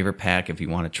ultimate flavor pack if you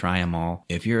want to try them all.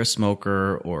 If you're a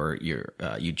smoker or you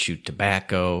chew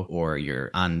tobacco or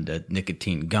you're on the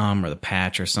nicotine gum or the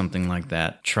patch or something like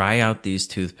that, try out these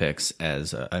toothpicks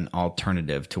as an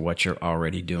alternative to what you're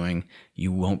already doing.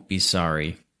 You won't be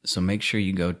sorry. So make sure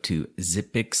you go to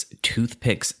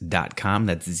zippixtoothpicks.com.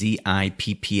 That's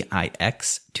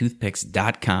ZIPPIX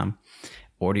toothpicks.com.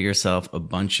 Order yourself a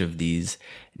bunch of these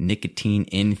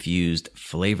nicotine-infused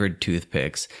flavored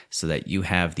toothpicks so that you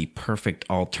have the perfect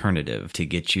alternative to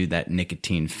get you that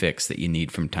nicotine fix that you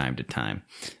need from time to time.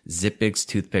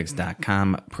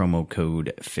 zippixtoothpicks.com, promo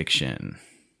code FICTION.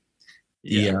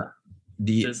 Yeah.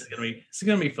 This is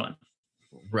gonna be fun.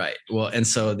 Right. Well, and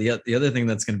so the other thing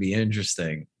that's going to be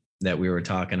interesting that we were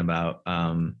talking about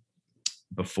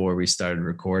before we started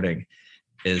recording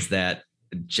is that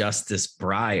Justice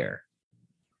Breyer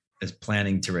is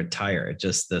planning to retire. It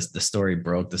just the story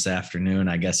broke this afternoon.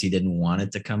 I guess he didn't want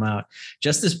it to come out.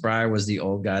 Justice Breyer was the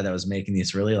old guy that was making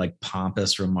these really like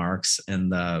pompous remarks in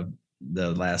the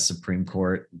last Supreme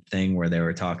Court thing where they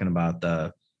were talking about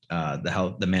the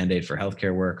mandate for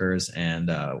healthcare workers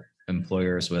and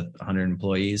employers with 100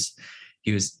 employees.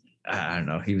 He was, I don't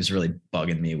know, he was really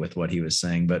bugging me with what he was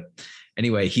saying. But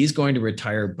anyway, he's going to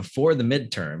retire before the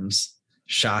midterms,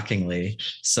 shockingly,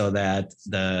 so that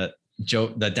the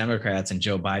Democrats and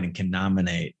Joe Biden can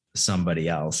nominate somebody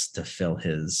else to fill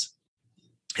his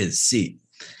seat.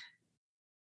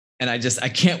 And I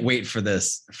can't wait for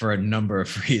this for a number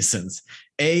of reasons.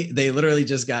 They literally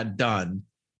just got done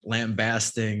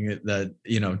lambasting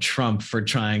Trump for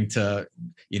trying to,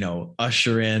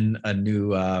 usher in a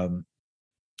new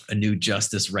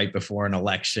justice right before an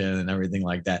election and everything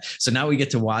like that. So now we get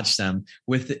to watch them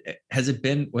with, was it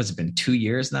been 2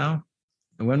 years now?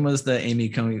 When was the Amy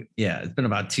Coney? Yeah, it's been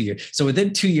about 2 years. So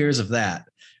within 2 years of that,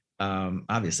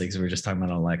 obviously, because we were just talking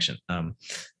about an election,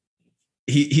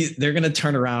 they're going to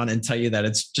turn around and tell you that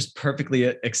it's just perfectly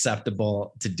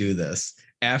acceptable to do this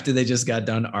after they just got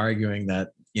done arguing that,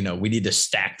 we need to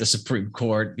stack the Supreme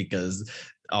Court because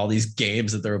all these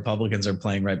games that the Republicans are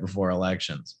playing right before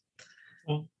elections.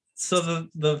 Well, so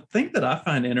the thing that I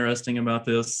find interesting about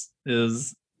this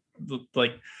is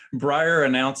Breyer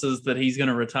announces that he's going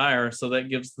to retire. So that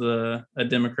gives a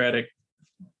Democratic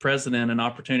president an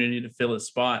opportunity to fill his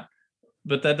spot.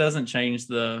 But that doesn't change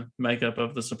the makeup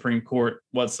of the Supreme Court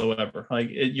whatsoever.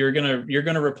 You're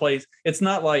gonna replace. It's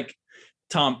not like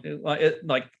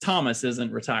Thomas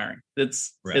isn't retiring.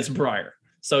 It's Breyer.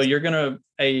 So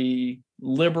a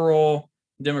liberal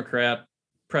Democrat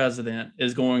president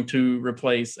is going to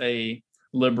replace a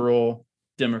liberal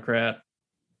Democrat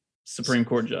Supreme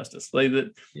Court justice.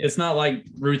 It's not like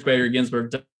Ruth Bader Ginsburg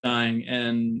dying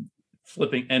and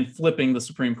flipping the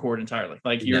Supreme Court entirely.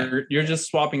 You're just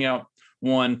swapping out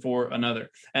one for another.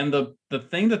 And the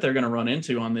thing that they're going to run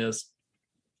into on this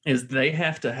is they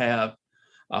have to have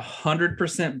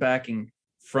 100% backing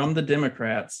from the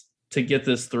Democrats to get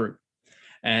this through.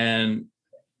 And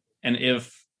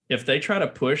if they try to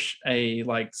push a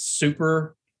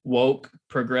super woke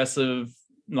progressive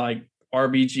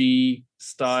RBG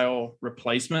style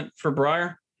replacement for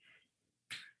Breyer,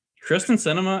 Kristen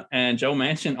Sinema and Joe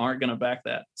Manchin aren't going to back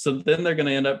that. So then they're going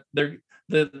to end up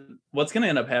what's going to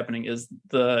end up happening is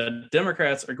the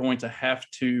Democrats are going to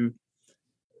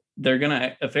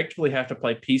effectively have to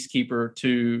play peacekeeper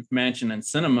to Manchin and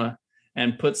Sinema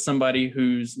and put somebody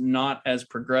who's not as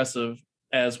progressive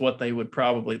as what they would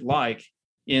probably like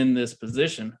in this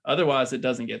position. Otherwise, it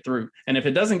doesn't get through. And if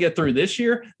it doesn't get through this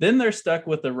year, then they're stuck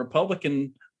with the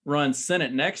Republican run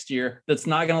Senate next year that's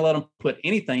not going to let them put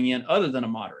anything in other than a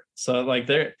moderate. So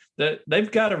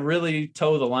they've got to really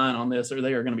toe the line on this or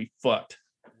they are going to be fucked.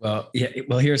 Well, yeah.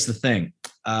 Well, here's the thing.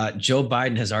 Joe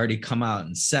Biden has already come out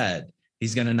and said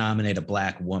he's going to nominate a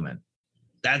Black woman.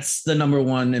 That's the number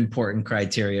one important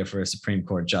criteria for a Supreme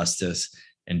Court justice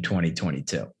in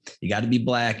 2022. You got to be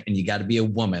Black and you got to be a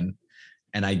woman.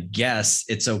 And I guess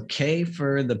it's okay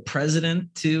for the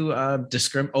president to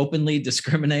openly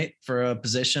discriminate for a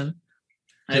position.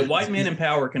 Hey, white men in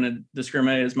power can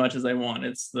discriminate as much as they want.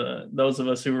 It's those of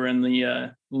us who are in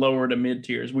the lower to mid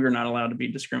tiers. We are not allowed to be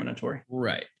discriminatory.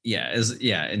 Right. Yeah.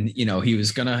 And he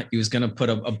was gonna put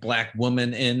a Black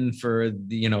woman in for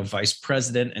the vice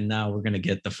president, and now we're gonna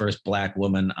get the first Black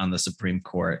woman on the Supreme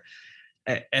Court,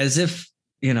 as if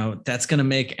that's going to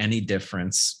make any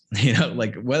difference,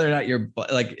 whether or not you're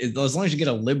as long as you get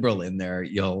a liberal in there,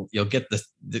 you'll get the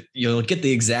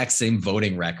exact same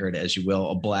voting record as you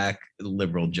will a Black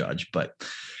liberal judge. But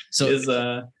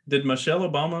so did Michelle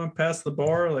Obama pass the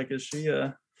bar? Is she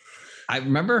I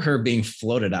remember her being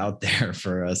floated out there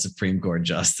for a Supreme Court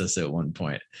justice at one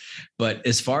point. But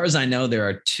as far as I know, there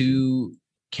are two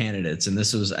candidates, and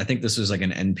I think this was like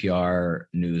an NPR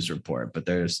news report, but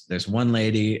there's one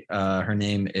lady, her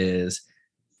name is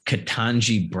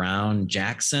Ketanji Brown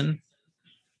Jackson.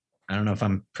 I don't know if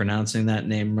I'm pronouncing that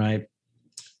name right.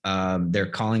 They're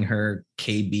calling her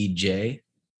KBJ.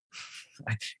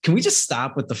 Can we just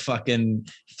stop with the fucking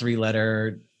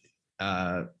 3-letter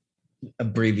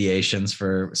abbreviations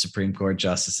for Supreme Court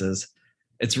justices?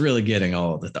 It's really getting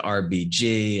old. The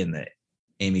RBG and the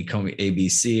Amy Coney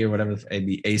ABC or whatever,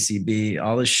 ACB,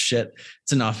 all this shit.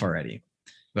 It's enough already.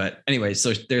 But anyway,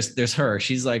 so there's her.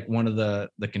 She's like one of the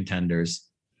contenders.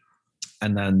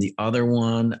 And then the other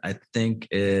one, I think,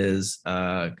 is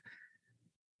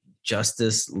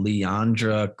Justice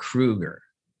Leandra Kruger.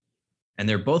 And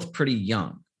they're both pretty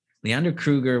young. Leandra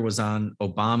Kruger was on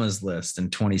Obama's list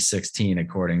in 2016,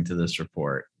 according to this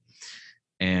report.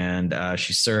 And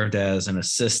she served as an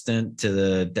assistant to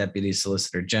the Deputy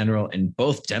Solicitor General in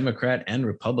both Democrat and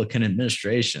Republican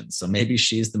administrations. So maybe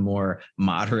she's the more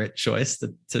moderate choice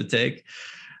to take.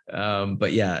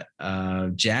 But yeah,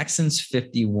 Jackson's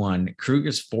 51,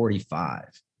 Kruger's 45.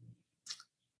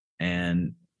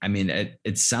 And I mean,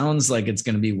 it sounds like it's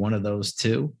going to be one of those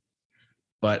two,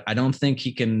 but I don't think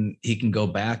he can go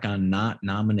back on not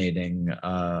nominating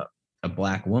a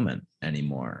Black woman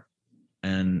anymore.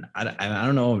 And I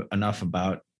don't know enough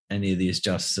about any of these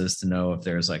justices to know if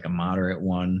there's like a moderate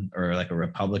one or like a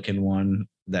Republican one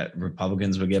that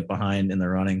Republicans would get behind in the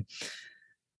running.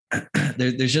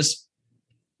 There's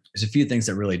a few things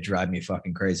that really drive me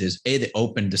fucking crazy. Is the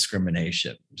open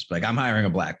discrimination. It's like, I'm hiring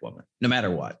a Black woman, no matter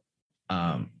what.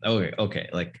 Okay.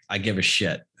 Like, I give a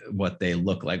shit what they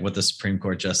look like, what the Supreme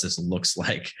Court justice looks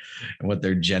like, and what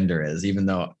their gender is, even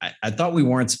though I thought we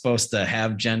weren't supposed to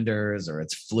have genders, or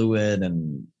it's fluid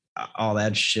and all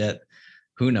that shit.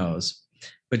 Who knows?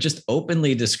 But just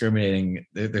openly discriminating,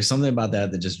 there's something about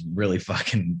that just really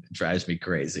fucking drives me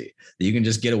crazy. That you can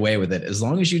just get away with it as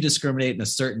long as you discriminate in a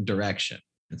certain direction.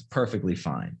 It's perfectly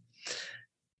fine.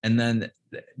 And then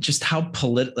just how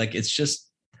it's just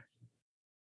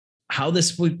how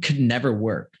this could never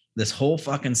work. This whole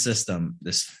fucking system,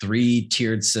 this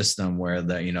 3-tiered system where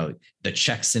the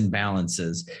checks and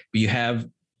balances, but you have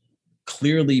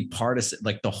clearly partisan,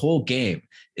 like the whole game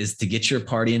is to get your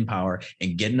party in power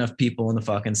and get enough people in the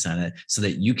fucking Senate so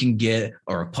that you can get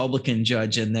a Republican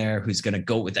judge in there who's going to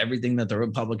go with everything that the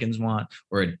Republicans want,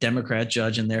 or a Democrat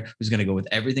judge in there who's going to go with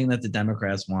everything that the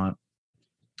Democrats want.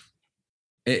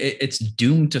 It's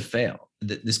doomed to fail.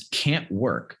 This can't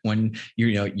work when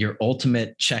your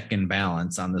ultimate check and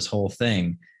balance on this whole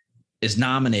thing is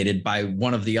nominated by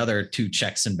one of the other 2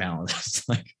 checks and balances.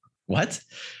 Like, what?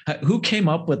 Who came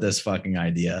up with this fucking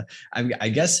idea? I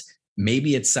guess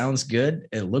maybe it sounds good.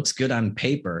 It looks good on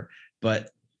paper, but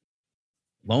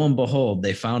lo and behold,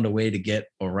 they found a way to get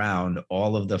around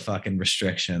all of the fucking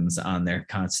restrictions on their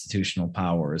constitutional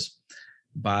powers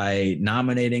by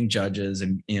nominating judges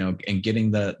and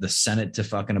getting the Senate to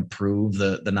fucking approve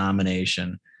the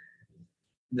nomination.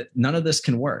 None of this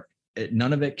can work.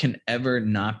 None of it can ever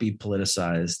not be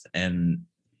politicized. And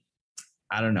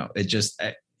I don't know.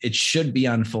 It should be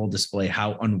on full display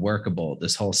how unworkable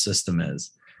this whole system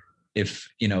is. If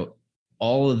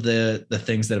all of the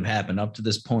things that have happened up to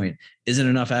this point isn't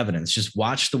enough evidence, just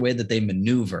watch the way that they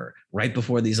maneuver right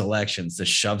before these elections to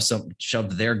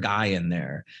shove their guy in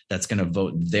there that's going to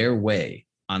vote their way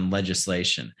on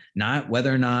legislation, not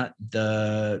whether or not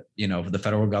the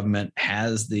federal government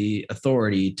has the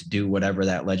authority to do whatever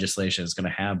that legislation is going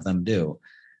to have them do,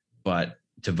 but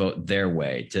to vote their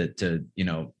way, to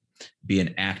be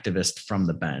an activist from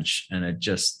the bench. And it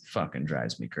just fucking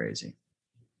drives me crazy.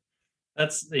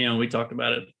 That's, we talked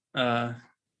about it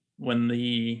when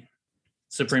the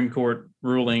Supreme Court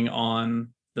ruling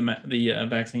on the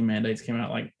vaccine mandates came out.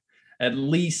 Like, at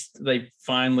least they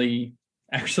finally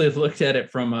actually looked at it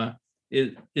from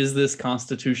is this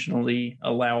constitutionally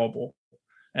allowable?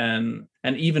 And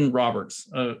even Roberts,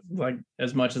 like,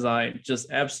 as much as I just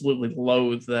absolutely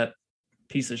loathe that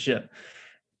piece of shit,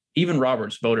 even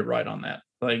Roberts voted right on that.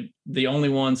 Like, the only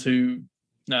ones who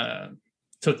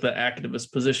took the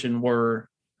activist position were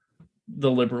the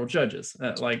liberal judges.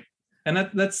 The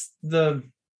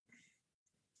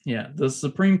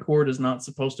Supreme Court is not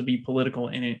supposed to be political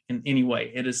in any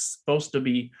way. It is supposed to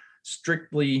be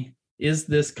strictly, is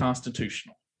this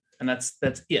constitutional? And that's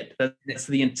it. That's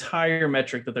the entire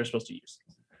metric that they're supposed to use.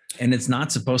 And it's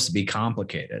not supposed to be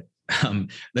complicated.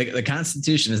 The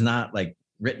Constitution is not like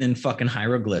written in fucking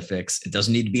hieroglyphics. It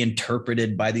doesn't need to be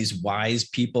interpreted by these wise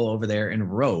people over there in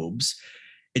robes.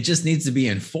 It just needs to be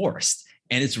enforced.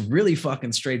 And it's really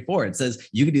fucking straightforward. It says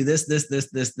you can do this,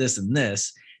 this, and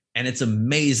this. And it's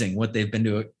amazing what they've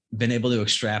been able to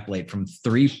extrapolate from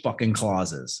 3 fucking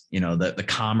clauses. The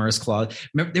Commerce Clause.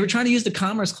 Remember, they were trying to use the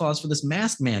Commerce Clause for this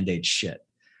mask mandate shit.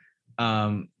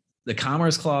 The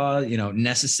Commerce Clause,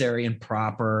 necessary and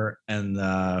proper, and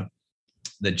the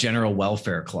General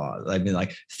Welfare Clause. I mean,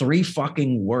 like, 3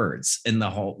 fucking words in the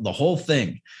whole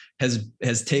thing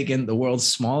has taken the world's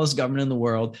smallest government in the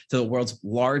world to the world's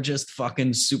largest fucking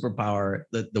superpower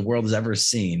that the world has ever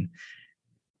seen.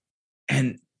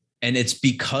 And it's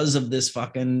because of this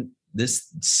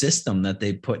system that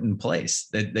they put in place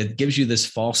that gives you this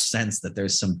false sense that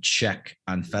there's some check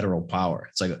on federal power.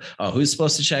 It's like, oh, who's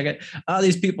supposed to check it? Oh,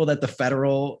 these people that the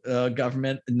federal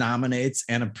government nominates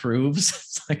and approves.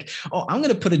 It's like, oh, I'm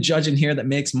going to put a judge in here that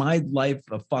makes my life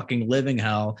a fucking living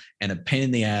hell and a pain in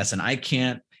the ass. And I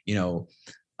can't,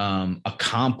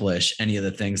 accomplish any of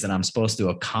the things that I'm supposed to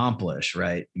accomplish,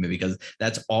 right? Because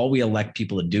that's all we elect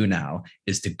people to do now,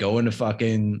 is to go into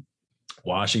fucking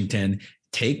Washington,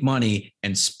 take money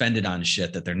and spend it on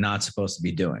shit that they're not supposed to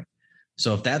be doing.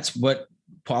 So if that's what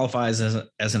qualifies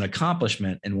as an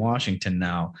accomplishment in Washington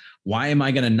now, why am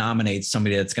I going to nominate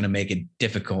somebody that's going to make it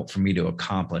difficult for me to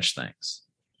accomplish things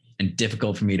and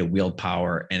difficult for me to wield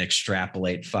power and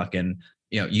extrapolate fucking,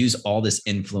 use all this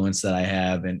influence that I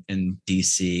have in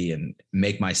DC and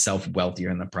make myself wealthier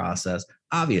in the process?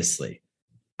 Obviously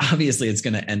it's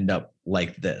going to end up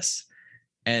like this.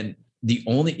 And the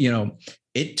only,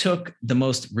 it took the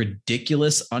most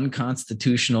ridiculous,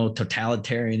 unconstitutional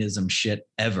totalitarianism shit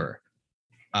ever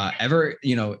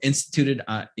instituted,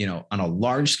 on a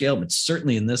large scale, but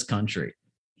certainly in this country,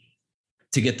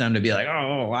 to get them to be like,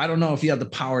 oh, I don't know if you have the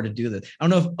power to do this. I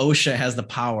don't know if OSHA has the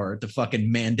power to fucking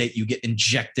mandate you get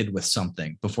injected with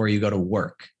something before you go to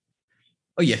work.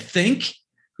 Oh, you think?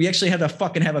 We actually had to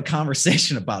fucking have a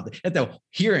conversation about it at the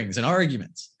hearings and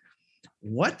arguments.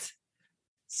 What?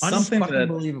 Something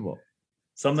unbelievable.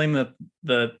 Something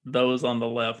that those on the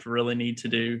left really need to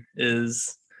do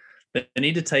is they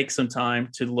need to take some time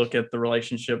to look at the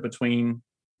relationship between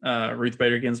Ruth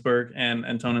Bader Ginsburg and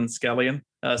Antonin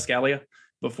Scalia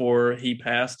before he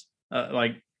passed.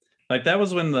 Like that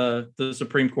was when the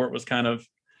Supreme Court was kind of,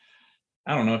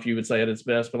 I don't know if you would say at its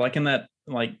best, but like in the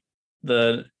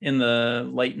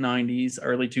late 90s,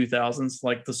 early 2000s,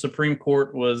 like the Supreme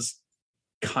Court was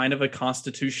kind of a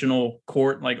constitutional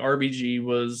court. Like RBG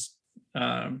was,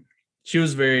 she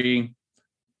was very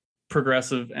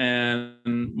progressive and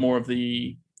more of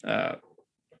the I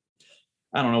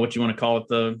don't know what you want to call it,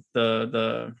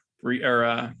 the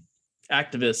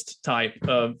activist type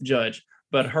of judge.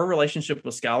 But her relationship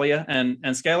with Scalia and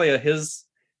Scalia,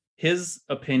 his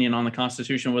opinion on the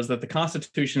Constitution was that the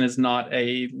Constitution is not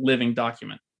a living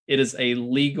document. It is a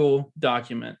legal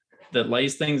document that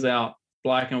lays things out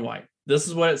black and white. This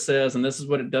is what it says and this is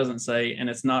what it doesn't say, and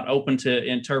it's not open to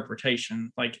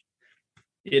interpretation. Like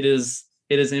it is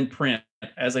in print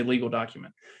as a legal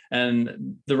document.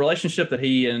 And the relationship that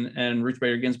he and Ruth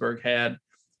Bader Ginsburg had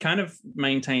kind of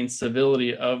maintained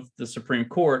civility of the Supreme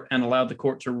Court and allowed the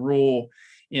court to rule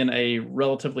in a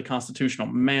relatively constitutional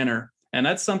manner. And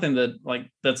that's something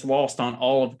that's lost on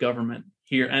all of government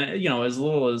here. And, as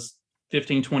little as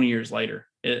 15, 20 years later,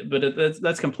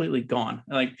 that's completely gone.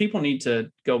 Like people need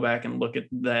to go back and look at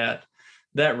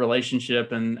that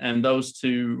relationship and those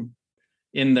two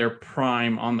in their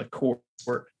prime on the court.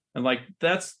 And like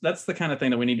that's the kind of thing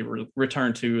that we need to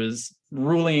return to, is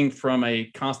ruling from a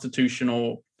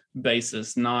constitutional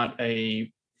basis, not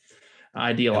a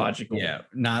ideological. Yeah,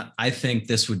 I think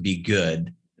this would be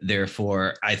good.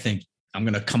 Therefore, I think I'm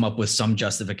going to come up with some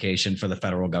justification for the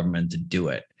federal government to do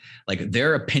it. Like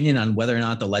their opinion on whether or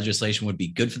not the legislation would be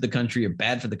good for the country or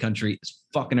bad for the country is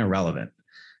fucking irrelevant.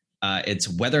 It's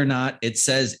whether or not it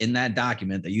says in that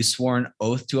document that you swore an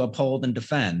oath to uphold and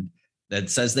defend that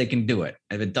says they can do it.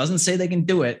 If it doesn't say they can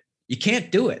do it, you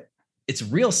can't do it. It's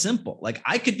real simple. Like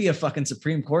I could be a fucking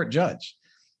Supreme Court judge.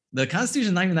 The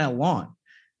Constitution is not even that long,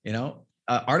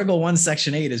 Article 1,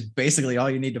 Section 8 is basically all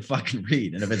you need to fucking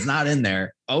read. And if it's not in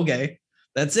there, okay,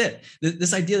 that's it.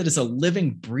 This idea that it's a living,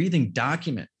 breathing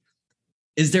document.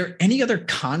 Is there any other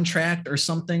contract or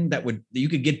something that you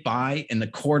could get by in the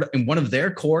court, in one of their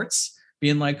courts,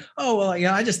 being like, oh, well,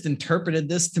 yeah, I just interpreted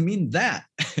this to mean that,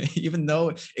 even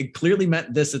though it clearly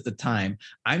meant this at the time.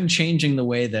 I'm changing the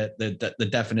way that the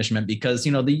definition meant because,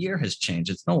 the year has changed.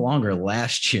 It's no longer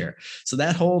last year. So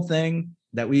that whole thing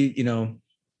that we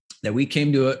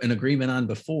came to an agreement on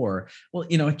before, well,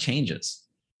 it changes.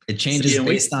 It changes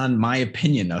based on my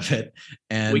opinion of it.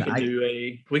 And we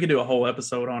could do a whole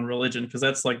episode on religion, because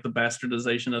that's like the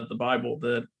bastardization of the Bible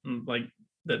that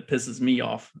pisses me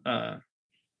off.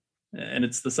 And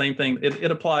it's the same thing.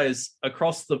 It applies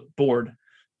across the board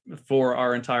for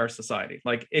our entire society.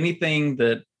 Like anything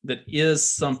that is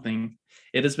something,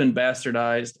 it has been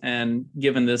bastardized and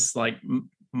given this like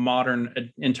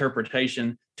modern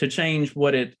interpretation to change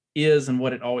what it is and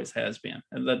what it always has been.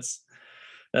 And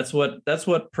that's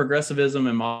what progressivism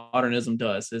and modernism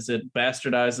does, is it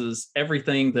bastardizes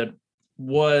everything that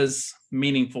was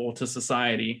meaningful to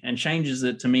society and changes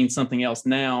it to mean something else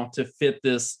now to fit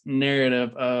this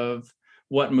narrative of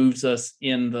what moves us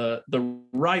in the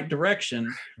right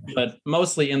direction, but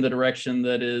mostly in the direction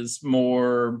that is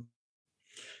more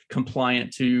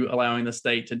compliant to allowing the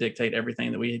state to dictate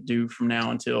everything that we do from now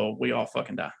until we all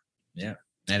fucking die. Yeah.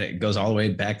 And it goes all the way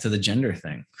back to the gender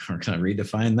thing. We're going to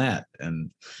redefine that. And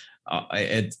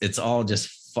it's all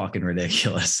just fucking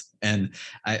ridiculous. And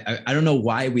I don't know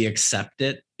why we accept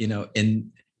it,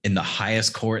 in in the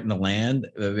highest court in the land.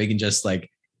 We can just like,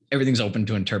 everything's open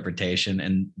to interpretation,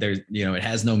 and there's, it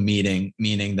has no meaning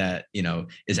that,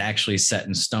 is actually set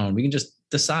in stone. We can just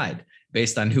decide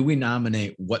based on who we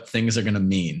nominate what things are going to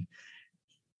mean.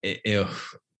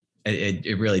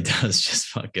 It really does just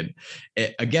fucking,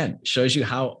 again, shows you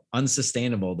how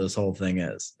unsustainable this whole thing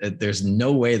is. There's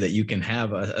no way that you can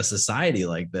have a society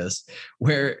like this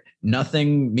where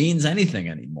nothing means anything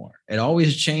anymore. It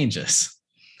always changes.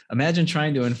 Imagine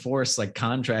trying to enforce like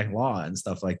contract law and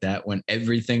stuff like that when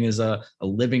everything is a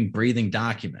living, breathing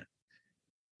document.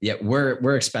 Yet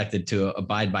we're expected to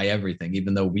abide by everything,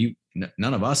 even though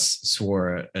none of us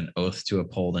swore an oath to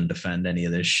uphold and defend any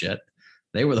of this shit.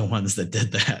 They were the ones that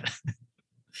did that.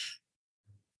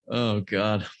 Oh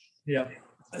God. Yeah,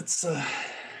 it's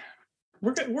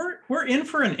we're in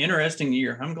for an interesting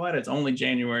year. I'm glad it's only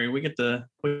January. We get to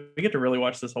really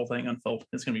watch this whole thing unfold.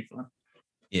 It's gonna be fun.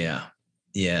 Yeah.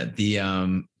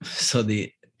 So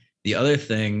the other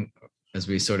thing, as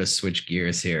we sort of switch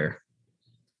gears here,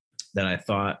 that I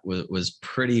thought was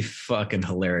pretty fucking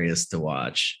hilarious to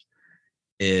watch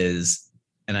is,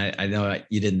 and I know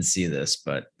you didn't see this,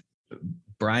 but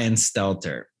Brian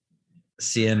Stelter,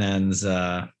 CNN's,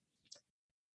 I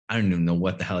don't even know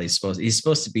what the hell he's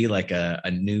supposed to be, like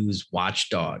a news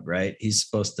watchdog, right? He's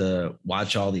supposed to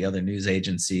watch all the other news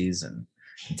agencies and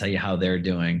tell you how they're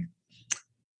doing.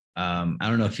 I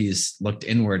don't know if he's looked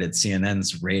inward at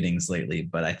CNN's ratings lately,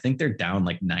 but I think they're down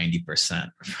like 90%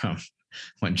 from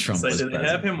when Trump was president. Do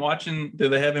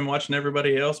they have him watching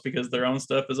everybody else because their own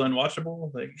stuff is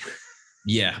unwatchable? Like,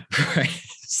 yeah, right.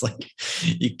 It's like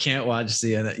you can't watch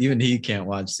CNN. Even he can't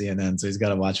watch CNN, so he's got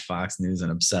to watch Fox News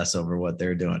and obsess over what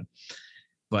they're doing.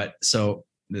 But so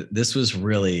this was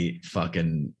really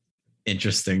fucking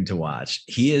interesting to watch.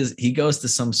 He goes to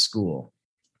some school.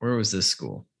 Where was this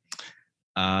school?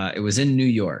 It was in New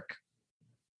York.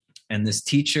 And this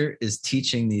teacher is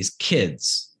teaching these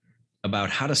kids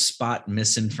about how to spot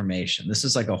misinformation. This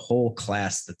is like a whole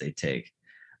class that they take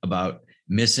about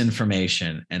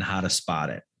misinformation and how to spot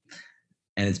it.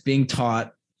 And it's being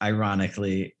taught,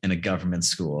 ironically, in a government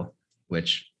school,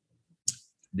 which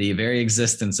the very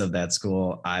existence of that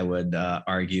school, I would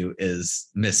argue, is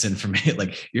misinformation.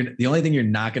 Like, the only thing you're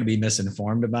not going to be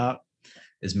misinformed about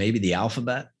is maybe the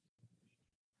alphabet.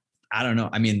 I don't know.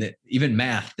 I mean, even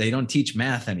math, they don't teach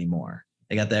math anymore.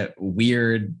 They got that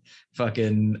weird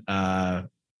fucking,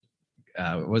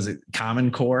 was it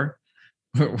Common Core?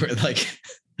 Where like,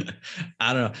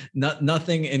 I don't know.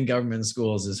 Nothing in government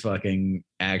schools is fucking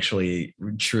actually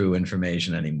true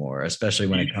information anymore, especially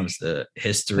when it comes to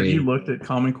history. Have you looked at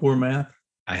Common Core math?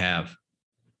 I have.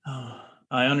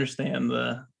 I understand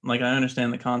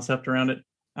the concept around it.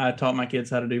 I taught my kids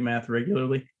how to do math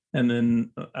regularly. And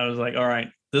then I was like, all right,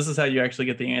 this is how you actually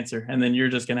get the answer. And then you're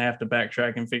just going to have to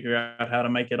backtrack and figure out how to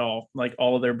make it all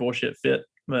of their bullshit fit.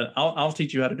 But I'll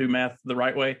teach you how to do math the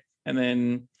right way. And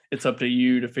then it's up to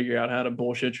you to figure out how to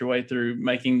bullshit your way through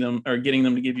making them or getting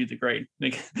them to give you the grade,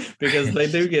 because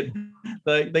they do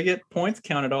they get points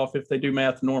counted off if they do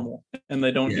math normal and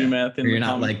they don't do math. You're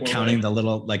not like counting the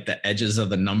little, like the edges of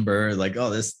the number, like, oh,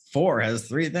 this 4 has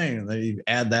 3 things. Then you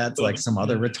add that to like some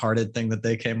other retarded thing that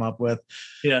they came up with.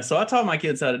 Yeah. So I taught my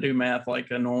kids how to do math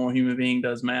like a normal human being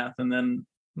does math. And then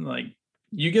like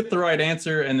you get the right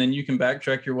answer and then you can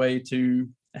backtrack your way to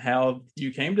how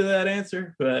you came to that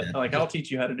answer, but I'll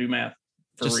teach you how to do math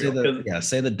for just real.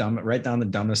 Write down the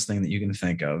dumbest thing that you can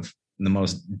think of, the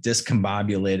most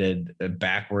discombobulated,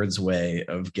 backwards way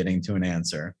of getting to an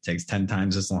answer. It takes 10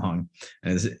 times as long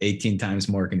and is 18 times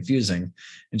more confusing,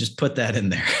 and just put that in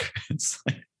there. It's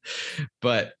like,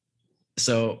 but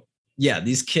so yeah,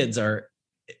 these kids are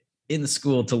in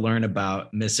school to learn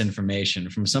about misinformation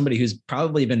from somebody who's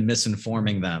probably been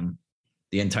misinforming them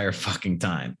the entire fucking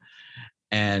time.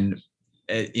 And,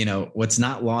 what's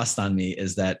not lost on me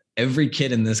is that every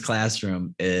kid in this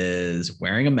classroom is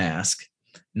wearing a mask,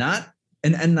 not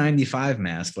an N95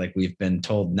 mask, like we've been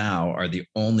told now are the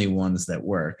only ones that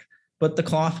work, but the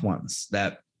cloth ones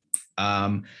that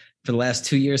for the last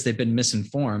 2 years, they've been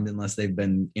misinformed unless they've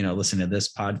been, listening to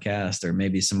this podcast or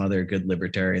maybe some other good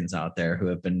libertarians out there who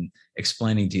have been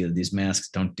explaining to you that these masks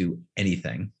don't do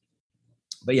anything.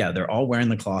 But yeah, they're all wearing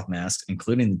the cloth masks,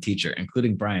 including the teacher,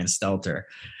 including Brian Stelter.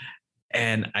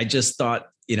 And I just thought,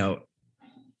 you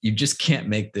just can't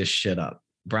make this shit up.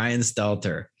 Brian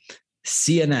Stelter,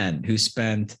 CNN, who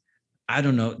spent, I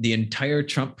don't know, the entire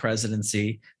Trump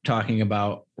presidency talking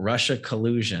about Russia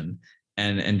collusion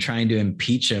and trying to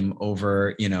impeach him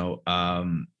over,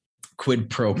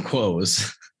 quid pro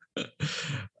quos.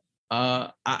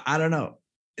 I don't know.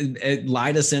 It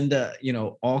lied us into,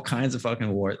 all kinds of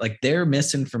fucking war. Like, their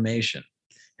misinformation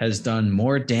has done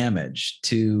more damage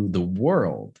to the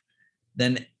world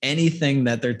than anything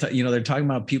that they're talking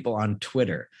about people on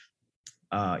Twitter,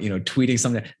 tweeting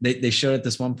something. They showed at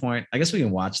this one point. I guess we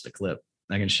can watch the clip.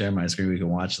 I can share my screen. We can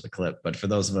watch the clip. But for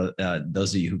those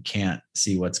of you who can't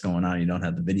see what's going on, you don't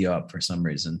have the video up for some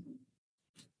reason.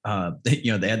 They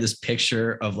had this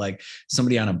picture of like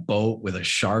somebody on a boat with a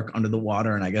shark under the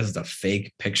water, and I guess it's a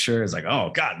fake picture. It's like,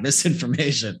 oh God,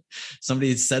 misinformation.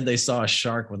 Somebody said they saw a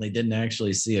shark when they didn't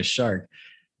actually see a shark.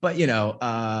 But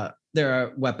there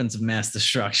are weapons of mass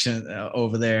destruction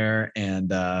over there,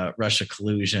 and Russia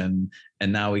collusion.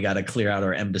 And now we got to clear out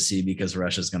our embassy because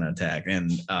Russia's going to attack.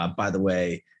 And by the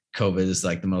way, COVID is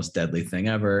like the most deadly thing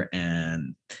ever,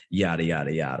 and yada,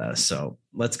 yada, yada. So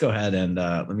let's go ahead and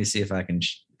let me see if I can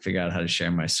figure out how to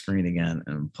share my screen again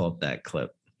and pull up that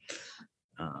clip.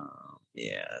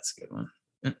 Yeah, that's a good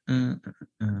one.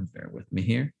 Bear with me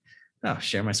here. Oh,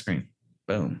 share my screen.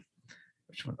 Boom.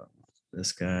 Which one?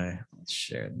 This guy. Let's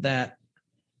share that.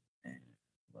 And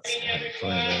let's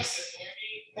play this.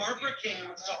 Barbara King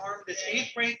wants to arm this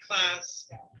 8th grade class.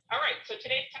 All right, so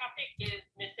today's topic is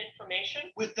misinformation.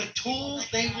 With the tools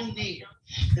they will need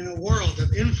in a world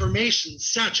of information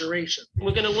saturation.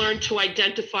 We're going to learn to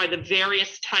identify the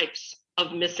various types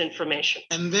of misinformation.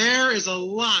 And there is a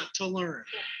lot to learn.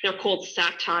 They're called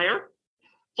satire,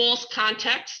 false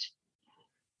context,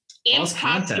 False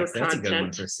imposter context. That's a good one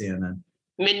content, for CNN.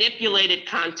 manipulated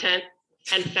content,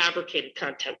 and fabricated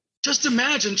content. Just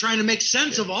imagine trying to make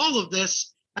sense of all of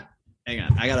this. Hang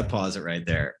on. I got to pause it right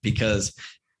there because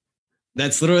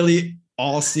that's literally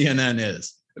all CNN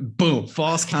is. Boom.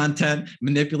 False content,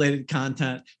 manipulated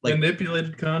content.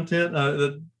 Manipulated content.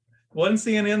 Wasn't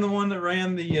CNN the one that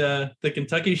ran the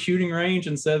Kentucky shooting range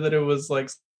and said that it was like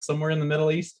somewhere in the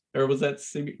Middle East? Or was that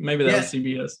maybe that was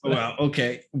CBS? Well,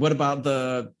 okay. What about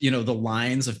the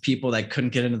lines of people that couldn't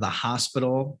get into the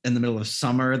hospital in the middle of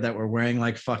summer that were wearing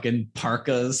like fucking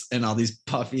parkas and all these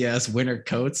puffy ass winter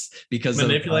coats because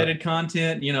manipulated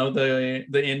content?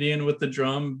 The Indian with the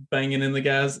drum banging in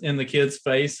the kid's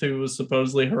face who was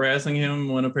supposedly harassing him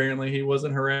when apparently he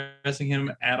wasn't harassing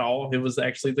him at all. It was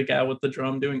actually the guy with the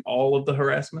drum doing all of the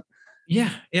harassment.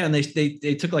 Yeah. And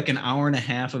they took like an hour and a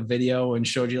half of video and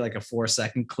showed you like a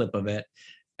 4-second clip of it.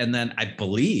 And then I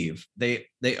believe they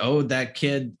owed that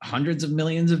kid hundreds of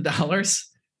millions of dollars,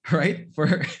 right?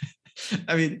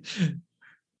 I mean,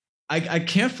 I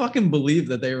can't fucking believe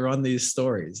that they run these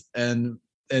stories and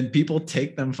people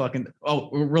take them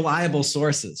reliable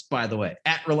sources, by the way,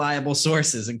 at reliable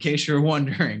sources, in case you're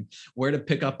wondering where to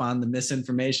pick up on the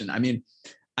misinformation. I mean,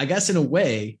 I guess in a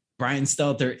way, Brian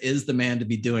Stelter is the man to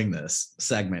be doing this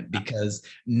segment because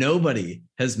nobody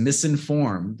has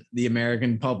misinformed the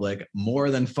American public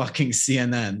more than fucking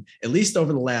CNN, at least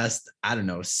over the last,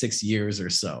 6 years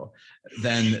or so,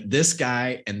 than this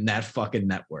guy and that fucking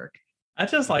network. I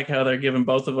just like how they're giving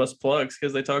both of us plugs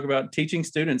because they talk about teaching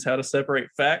students how to separate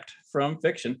fact from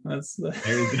fiction.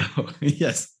 There you go.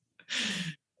 Yes.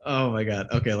 Oh my God.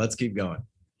 Okay, let's keep going.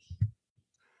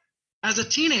 As a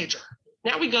teenager.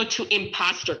 Now we go to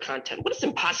imposter content. What does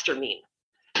imposter mean?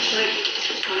 Someone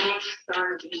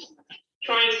trying to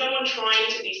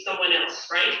be someone else,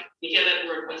 right? You hear that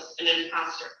word, was an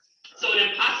imposter. So an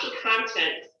imposter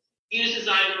content uses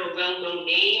either a well-known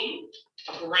name,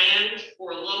 a brand,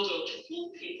 or a logo to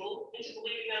fool people into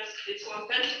believing that it's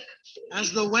authentic.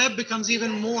 As the web becomes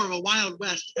even more of a Wild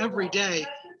West every day,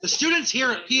 the students here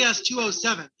at PS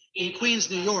 207 in Queens,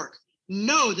 New York,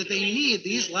 know that they need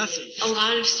these lessons. A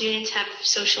lot of students have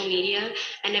social media,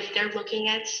 and if they're looking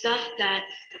at stuff that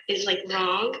is like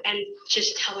wrong and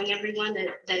just telling everyone that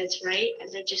it's right, and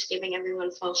they're just giving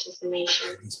everyone false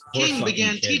information. King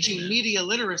began teaching media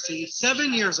literacy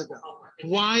 7 years ago.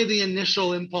 Why the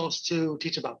initial impulse to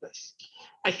teach about this?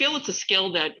 I feel it's a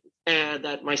skill that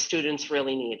my students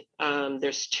really need.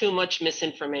 There's too much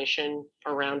misinformation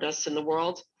around us in the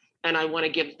world, and I want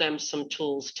to give them some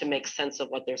tools to make sense of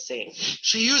what they're seeing.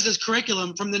 She uses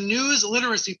curriculum from the News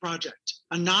Literacy Project,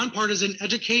 a nonpartisan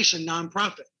education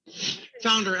nonprofit.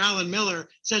 Founder Alan Miller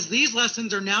says these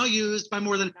lessons are now used by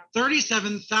more than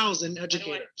 37,000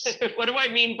 educators. What do I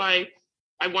mean by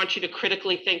I want you to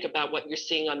critically think about what you're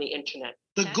seeing on the internet?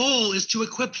 The goal is to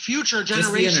equip future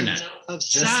generations of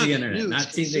savvy news. Not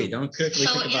TV. Don't critically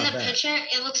think about that. So in the picture,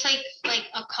 it looks like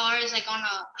a car is like on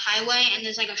a highway and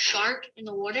there's like a shark in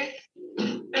the water.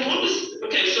 And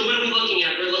okay, so what are we looking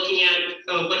at? We're looking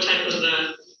at what type of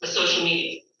a social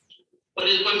media? What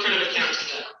kind of account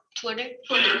is that?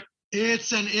 Twitter.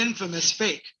 It's an infamous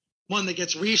fake, one that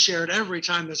gets reshared every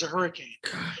time there's a hurricane.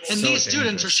 God, and so these students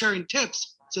dangerous. are sharing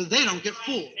tips so they don't get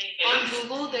fooled. On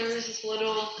Google, there is this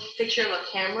little picture of a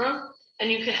camera,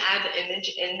 and you can add the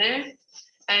image in there,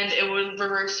 and it will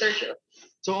reverse search it.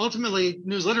 So ultimately,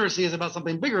 news literacy is about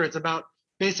something bigger. It's about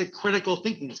basic critical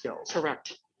thinking skills.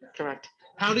 Correct.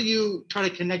 How do you try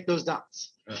to connect those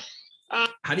dots?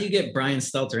 How do you get Brian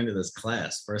Stelter into this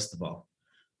class, first of all?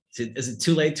 Is it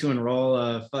too late to enroll?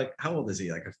 How old is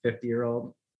he? Like a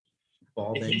 50-year-old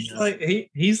balding?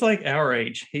 He's like our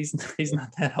age. He's not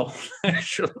that old,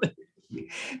 actually.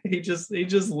 He just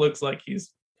looks like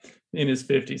he's in his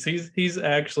 50s. He's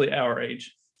actually our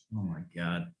age. Oh my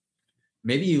God.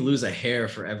 Maybe you lose a hair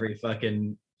for every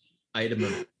fucking item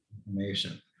of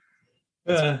information.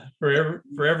 For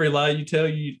every lie you tell,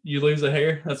 you lose a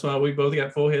hair. That's why we both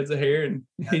got full heads of hair, and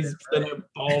he's still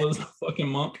bald as a fucking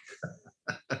monk.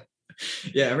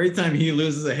 Yeah, every time he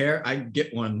loses a hair, I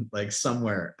get one like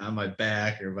somewhere on my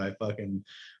back or my fucking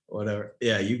whatever.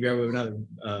 Yeah, you grab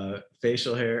another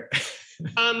facial hair.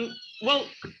 Well,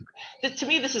 to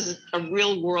me, this is a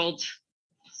real world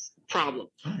problem.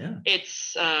 Oh, yeah.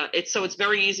 It's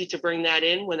very easy to bring that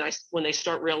in when they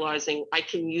start realizing I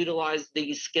can utilize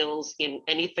these skills in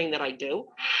anything that I do.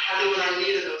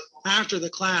 After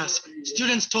the class,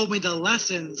 students told me the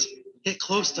lessons hit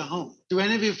close to home. Do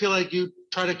any of you feel like you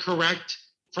try to correct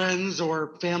friends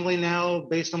or family now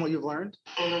based on what you've learned?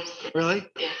 Really?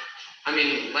 Yeah. I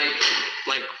mean,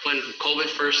 like when COVID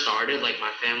first started, like my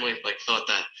family thought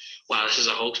that, wow, this is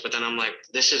a hoax. But then I'm like,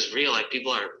 this is real. Like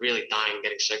people are really dying,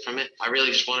 getting sick from it. I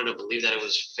really just wanted to believe that it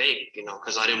was fake,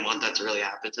 because I didn't want that to really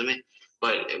happen to me.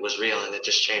 But it was real, and it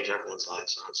just changed everyone's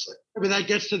lives, honestly. I mean, that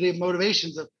gets to the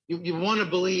motivations of you want to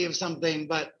believe something,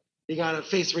 but you got to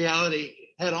face reality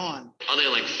head on. Other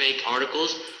like fake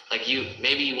articles, like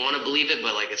maybe you want to believe it,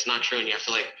 but like it's not true, and you have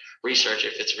to like research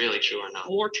if it's really true or not.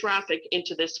 More traffic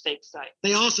into this fake site.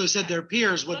 They also said their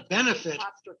peers would benefit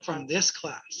from this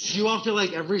class. Do you all feel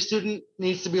like every student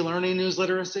needs to be learning news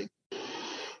literacy?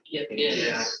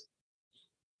 Yeah.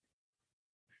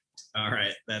 All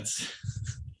right,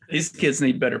 These kids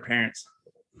need better parents.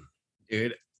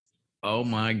 Dude. Oh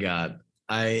my God.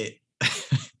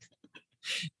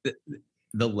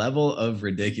 The level of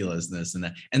ridiculousness in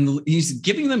that, and he's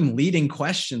giving them leading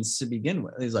questions to begin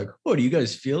with. He's like, "Oh, do you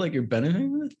guys feel like you're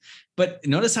benefiting from it?" But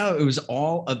notice how it was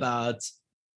all about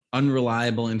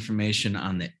unreliable information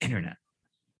on the internet,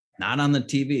 not on the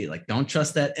TV. Like, don't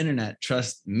trust that internet.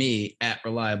 Trust me at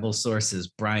reliable sources.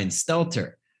 Brian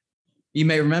Stelter. You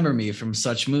may remember me from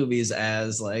such movies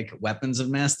as like Weapons of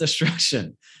Mass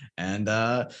Destruction and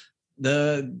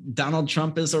the Donald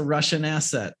Trump is a Russian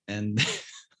asset and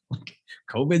like,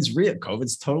 COVID's real.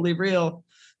 COVID's totally real.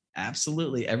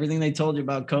 Absolutely. Everything they told you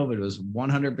about COVID was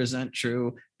 100%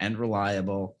 true and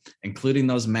reliable, including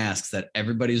those masks that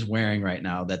everybody's wearing right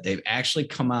now that they've actually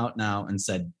come out now and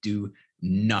said do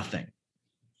nothing.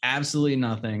 Absolutely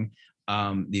nothing.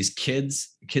 These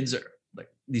kids are like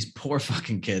these poor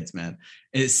fucking kids, man.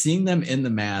 And seeing them in the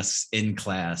masks in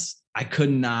class, I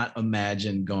could not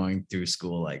imagine going through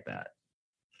school like that.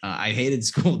 I hated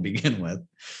school to begin with.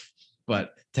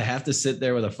 But to have to sit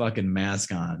there with a fucking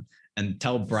mask on and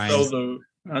tell Brian.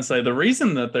 So the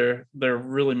reason that they're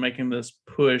really making this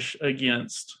push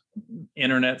against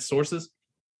internet sources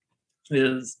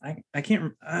is I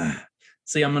can't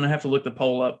see. I'm gonna have to look the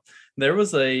poll up. There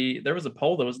was a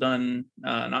poll that was done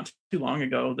not too long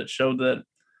ago that showed that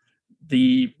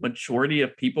the majority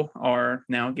of people are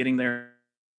now getting their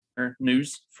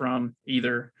news from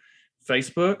either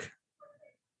Facebook,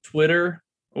 Twitter,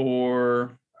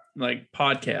 or like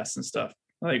podcasts and stuff.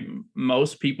 Like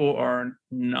most people are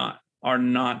not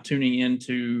tuning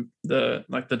into the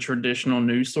traditional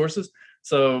news sources.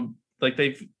 So like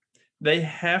they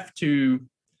have to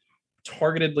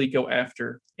targetedly go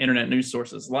after internet news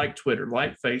sources like Twitter,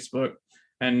 like Facebook,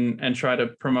 and try to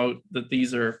promote that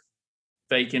these are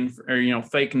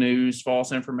fake news,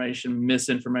 false information,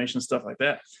 misinformation, stuff like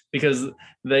that, because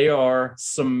they are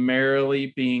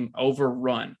summarily being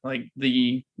overrun. Like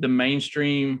the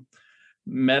mainstream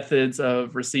methods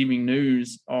of receiving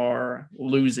news are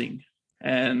losing,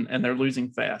 and they're losing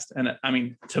fast. And I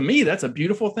mean, to me, that's a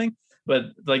beautiful thing. But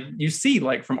like you see,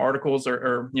 like from articles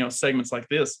or segments like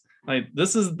this, like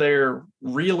this is their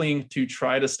reeling to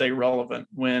try to stay relevant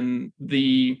when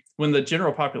the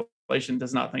general population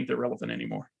does not think they're relevant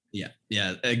anymore.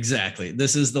 Yeah, exactly.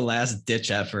 This is the last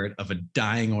ditch effort of a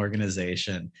dying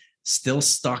organization still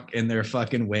stuck in their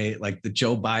fucking way, like the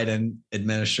Joe Biden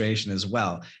administration as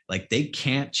well. Like they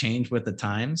can't change with the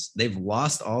times. They've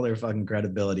lost all their fucking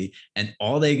credibility, and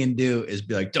all they can do is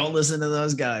be like, don't listen to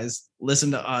those guys,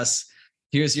 listen to us.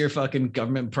 Here's your fucking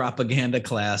government propaganda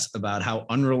class about how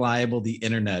unreliable the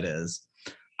internet is.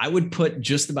 I would put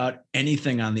just about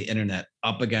anything on the internet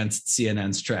up against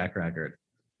CNN's track record.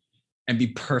 and be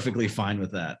perfectly fine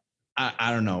with that.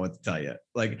 I don't know what to tell you.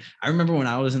 Like, I remember when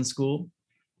I was in school,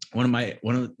 one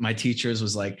of my teachers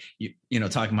was like, you know,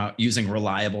 talking about using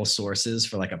reliable sources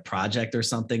for like a project or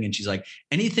something. And she's like,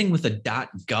 anything with a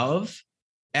 .gov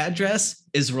address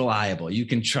is reliable. You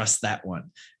can trust that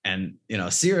one. And, you know,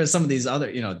 Sierra, some of these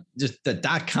other, you know, just the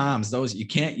 .coms, those, you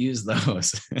can't use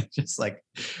those. Just like,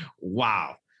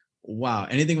 wow.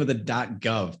 Anything with a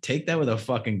 .gov, take that with a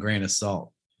fucking grain of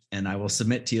salt. And I will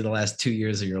submit to you the last 2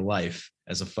 years of your life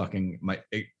as a fucking, my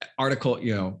article,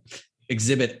 you know,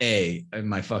 exhibit A in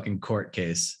my fucking court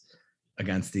case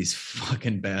against these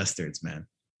fucking bastards, man.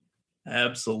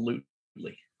 Absolutely.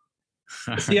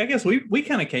 See, I guess we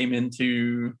kind of came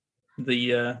into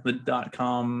the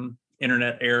 .com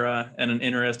internet era at an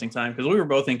interesting time, because we were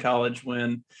both in college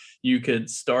when you could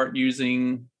start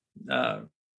using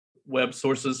web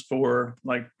sources for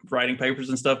like writing papers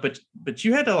and stuff, but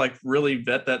you had to like really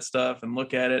vet that stuff and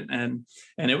look at it, and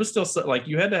it was still like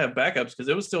you had to have backups, because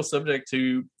it was still subject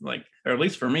to, like, or at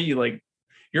least for me, like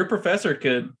your professor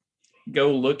could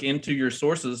go look into your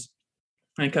sources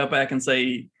and come back and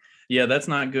say, yeah, that's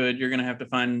not good, you're going to have to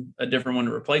find a different one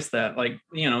to replace that. Like,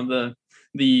 you know,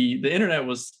 the internet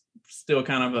was still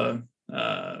kind of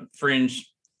a fringe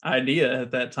idea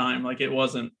at that time. Like, it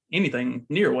wasn't anything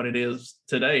near what it is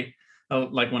today.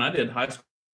 Like when I did high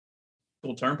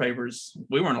school term papers,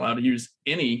 we weren't allowed to use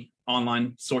any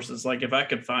online sources. Like, if I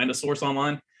could find a source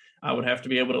online, I would have to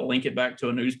be able to link it back to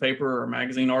a newspaper or a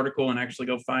magazine article and actually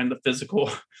go find the physical.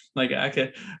 Like, I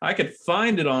could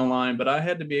find it online, but I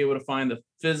had to be able to find the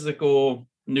physical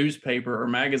newspaper or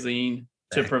magazine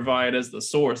to provide as the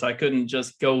source. I couldn't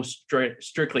just go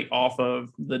strictly off of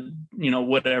the, you know,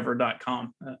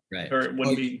 whatever.com. Right. Or it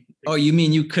wouldn't be. Oh, you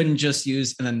mean you couldn't just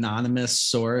use an anonymous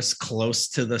source close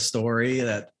to the story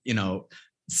that, you know,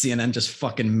 CNN just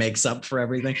fucking makes up for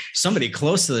everything? Somebody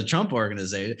close to the Trump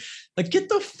organization. Like, get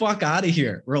the fuck out of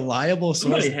here. Reliable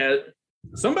source.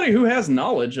 Somebody who has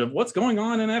knowledge of what's going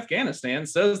on in Afghanistan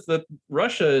says that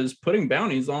Russia is putting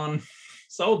bounties on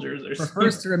soldiers or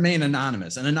prefers to remain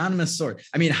anonymous. An anonymous source.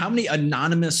 I mean, how many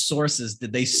anonymous sources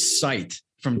did they cite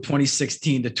from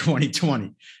 2016 to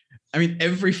 2020? I mean,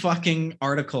 every fucking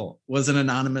article was an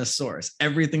anonymous source,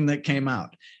 everything that came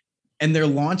out. And they're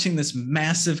launching this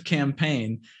massive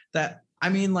campaign that, I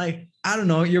mean, like, I don't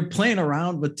know, you're playing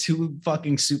around with two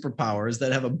fucking superpowers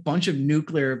that have a bunch of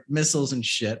nuclear missiles and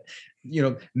shit. You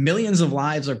know, millions of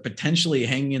lives are potentially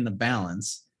hanging in the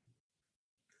balance.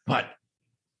 But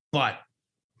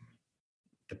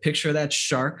the picture of that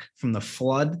shark from the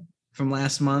flood from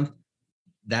last month,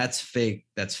 that's fake.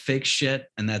 That's fake shit.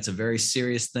 And that's a very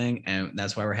serious thing. And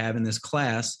that's why we're having this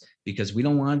class, because we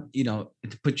don't want, you know,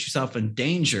 to put yourself in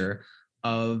danger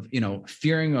of, you know,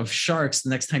 fearing of sharks the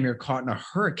next time you're caught in a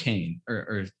hurricane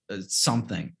or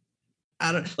something.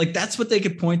 I don't, like, that's what they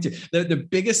could point to. The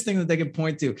biggest thing that they could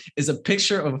point to is a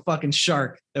picture of a fucking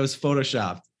shark that was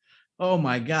photoshopped. Oh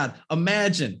my God.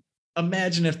 Imagine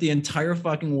if the entire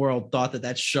fucking world thought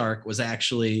that shark was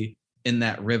actually in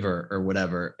that river or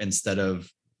whatever, instead of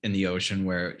in the ocean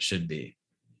where it should be.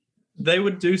 They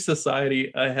would do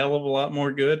society a hell of a lot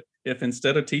more good if,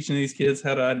 instead of teaching these kids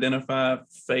how to identify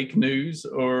fake news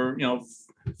or, you know,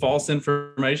 false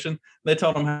information, they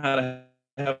taught them how to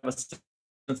have a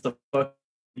sense of fuck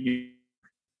you.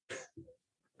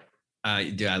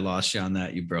 Dude, I lost you on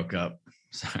that. You broke up.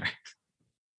 Sorry.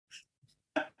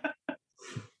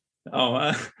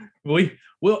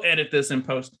 We'll edit this in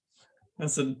post.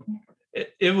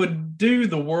 It would do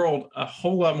the world a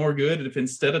whole lot more good if,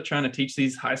 instead of trying to teach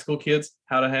these high school kids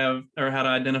how to have, or how to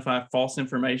identify false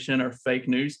information or fake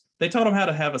news, they taught them how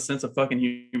to have a sense of fucking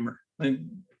humor.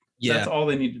 And that's all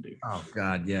they need to do. Oh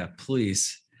God, yeah.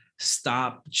 Please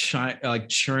stop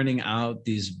churning out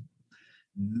these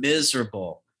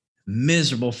miserable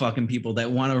fucking people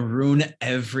that want to ruin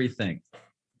everything.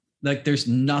 Like, there's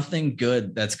nothing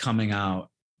good that's coming out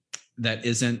that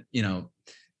isn't, you know,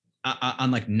 on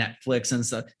like Netflix and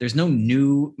stuff. There's no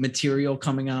new material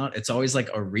coming out. It's always like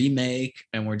a remake,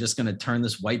 and we're just going to turn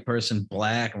this white person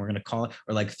black, and we're going to call it,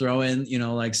 or like throw in, you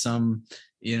know, like some,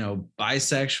 you know,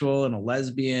 bisexual and a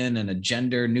lesbian and a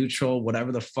gender neutral,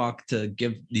 whatever the fuck, to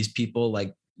give these people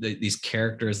like these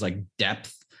characters like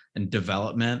depth and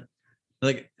development.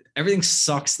 Like, everything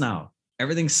sucks now.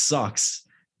 Everything sucks.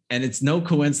 And it's no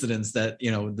coincidence that,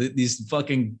 you know, these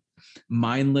fucking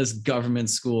mindless government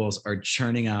schools are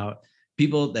churning out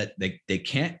people that they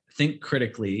can't think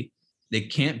critically. They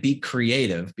can't be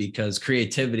creative, because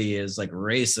creativity is like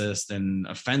racist and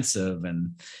offensive.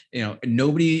 And, you know,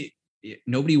 nobody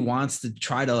wants to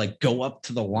try to like go up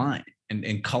to the line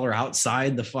and color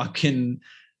outside the fucking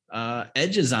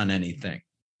edges on anything.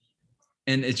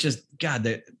 And it's just, God,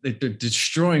 they're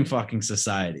destroying fucking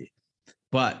society.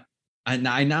 But I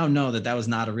now know that was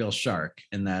not a real shark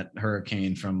in that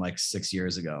hurricane from like 6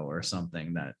 years ago or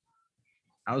something that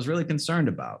I was really concerned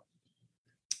about.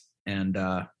 And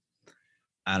I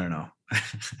don't know. I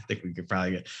think we could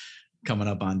probably get coming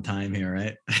up on time here,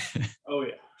 right? Oh,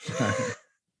 yeah.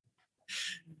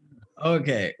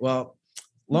 Okay. Well,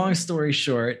 long story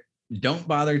short, don't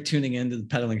bother tuning into the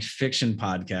Peddling Fiction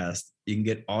podcast. You can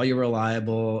get all your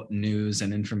reliable news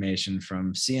and information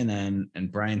from CNN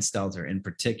and Brian Stelter in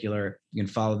particular. You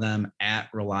can follow them at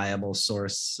Reliable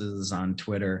Sources on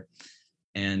Twitter.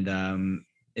 And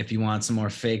if you want some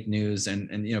more fake news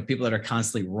and you know, people that are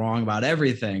constantly wrong about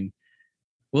everything,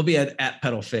 we'll be at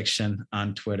Peddle Fiction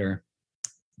on Twitter.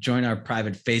 Join our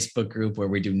private Facebook group where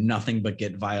we do nothing but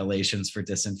get violations for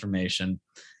disinformation.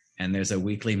 And there's a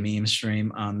weekly meme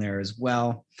stream on there as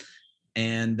well.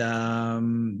 And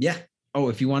yeah. Oh,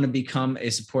 if you want to become a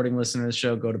supporting listener to the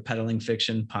show, go to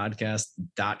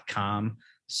peddlingfictionpodcast.com.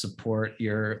 Support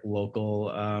your local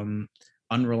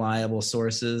unreliable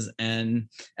sources. And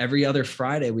every other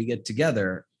Friday we get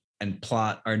together and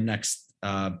plot our next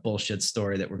bullshit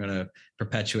story that we're going to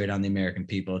perpetuate on the American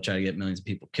people, try to get millions of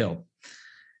people killed.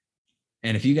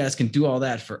 And if you guys can do all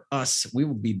that for us, we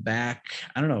will be back.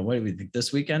 I don't know. What do we think?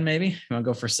 This weekend, maybe? You want to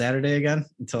go for Saturday again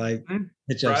until I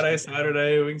hit you Friday,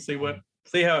 Saturday. We can see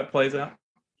how it plays out.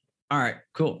 All right,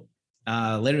 cool.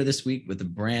 Later this week with a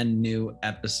brand new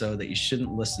episode that you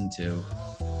shouldn't listen to,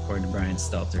 according to Brian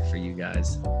Stelter, for you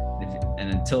guys.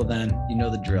 And until then, you know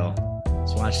the drill.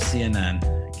 Just watch CNN.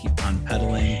 Keep on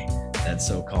peddling that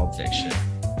so-called fiction.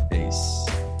 Peace.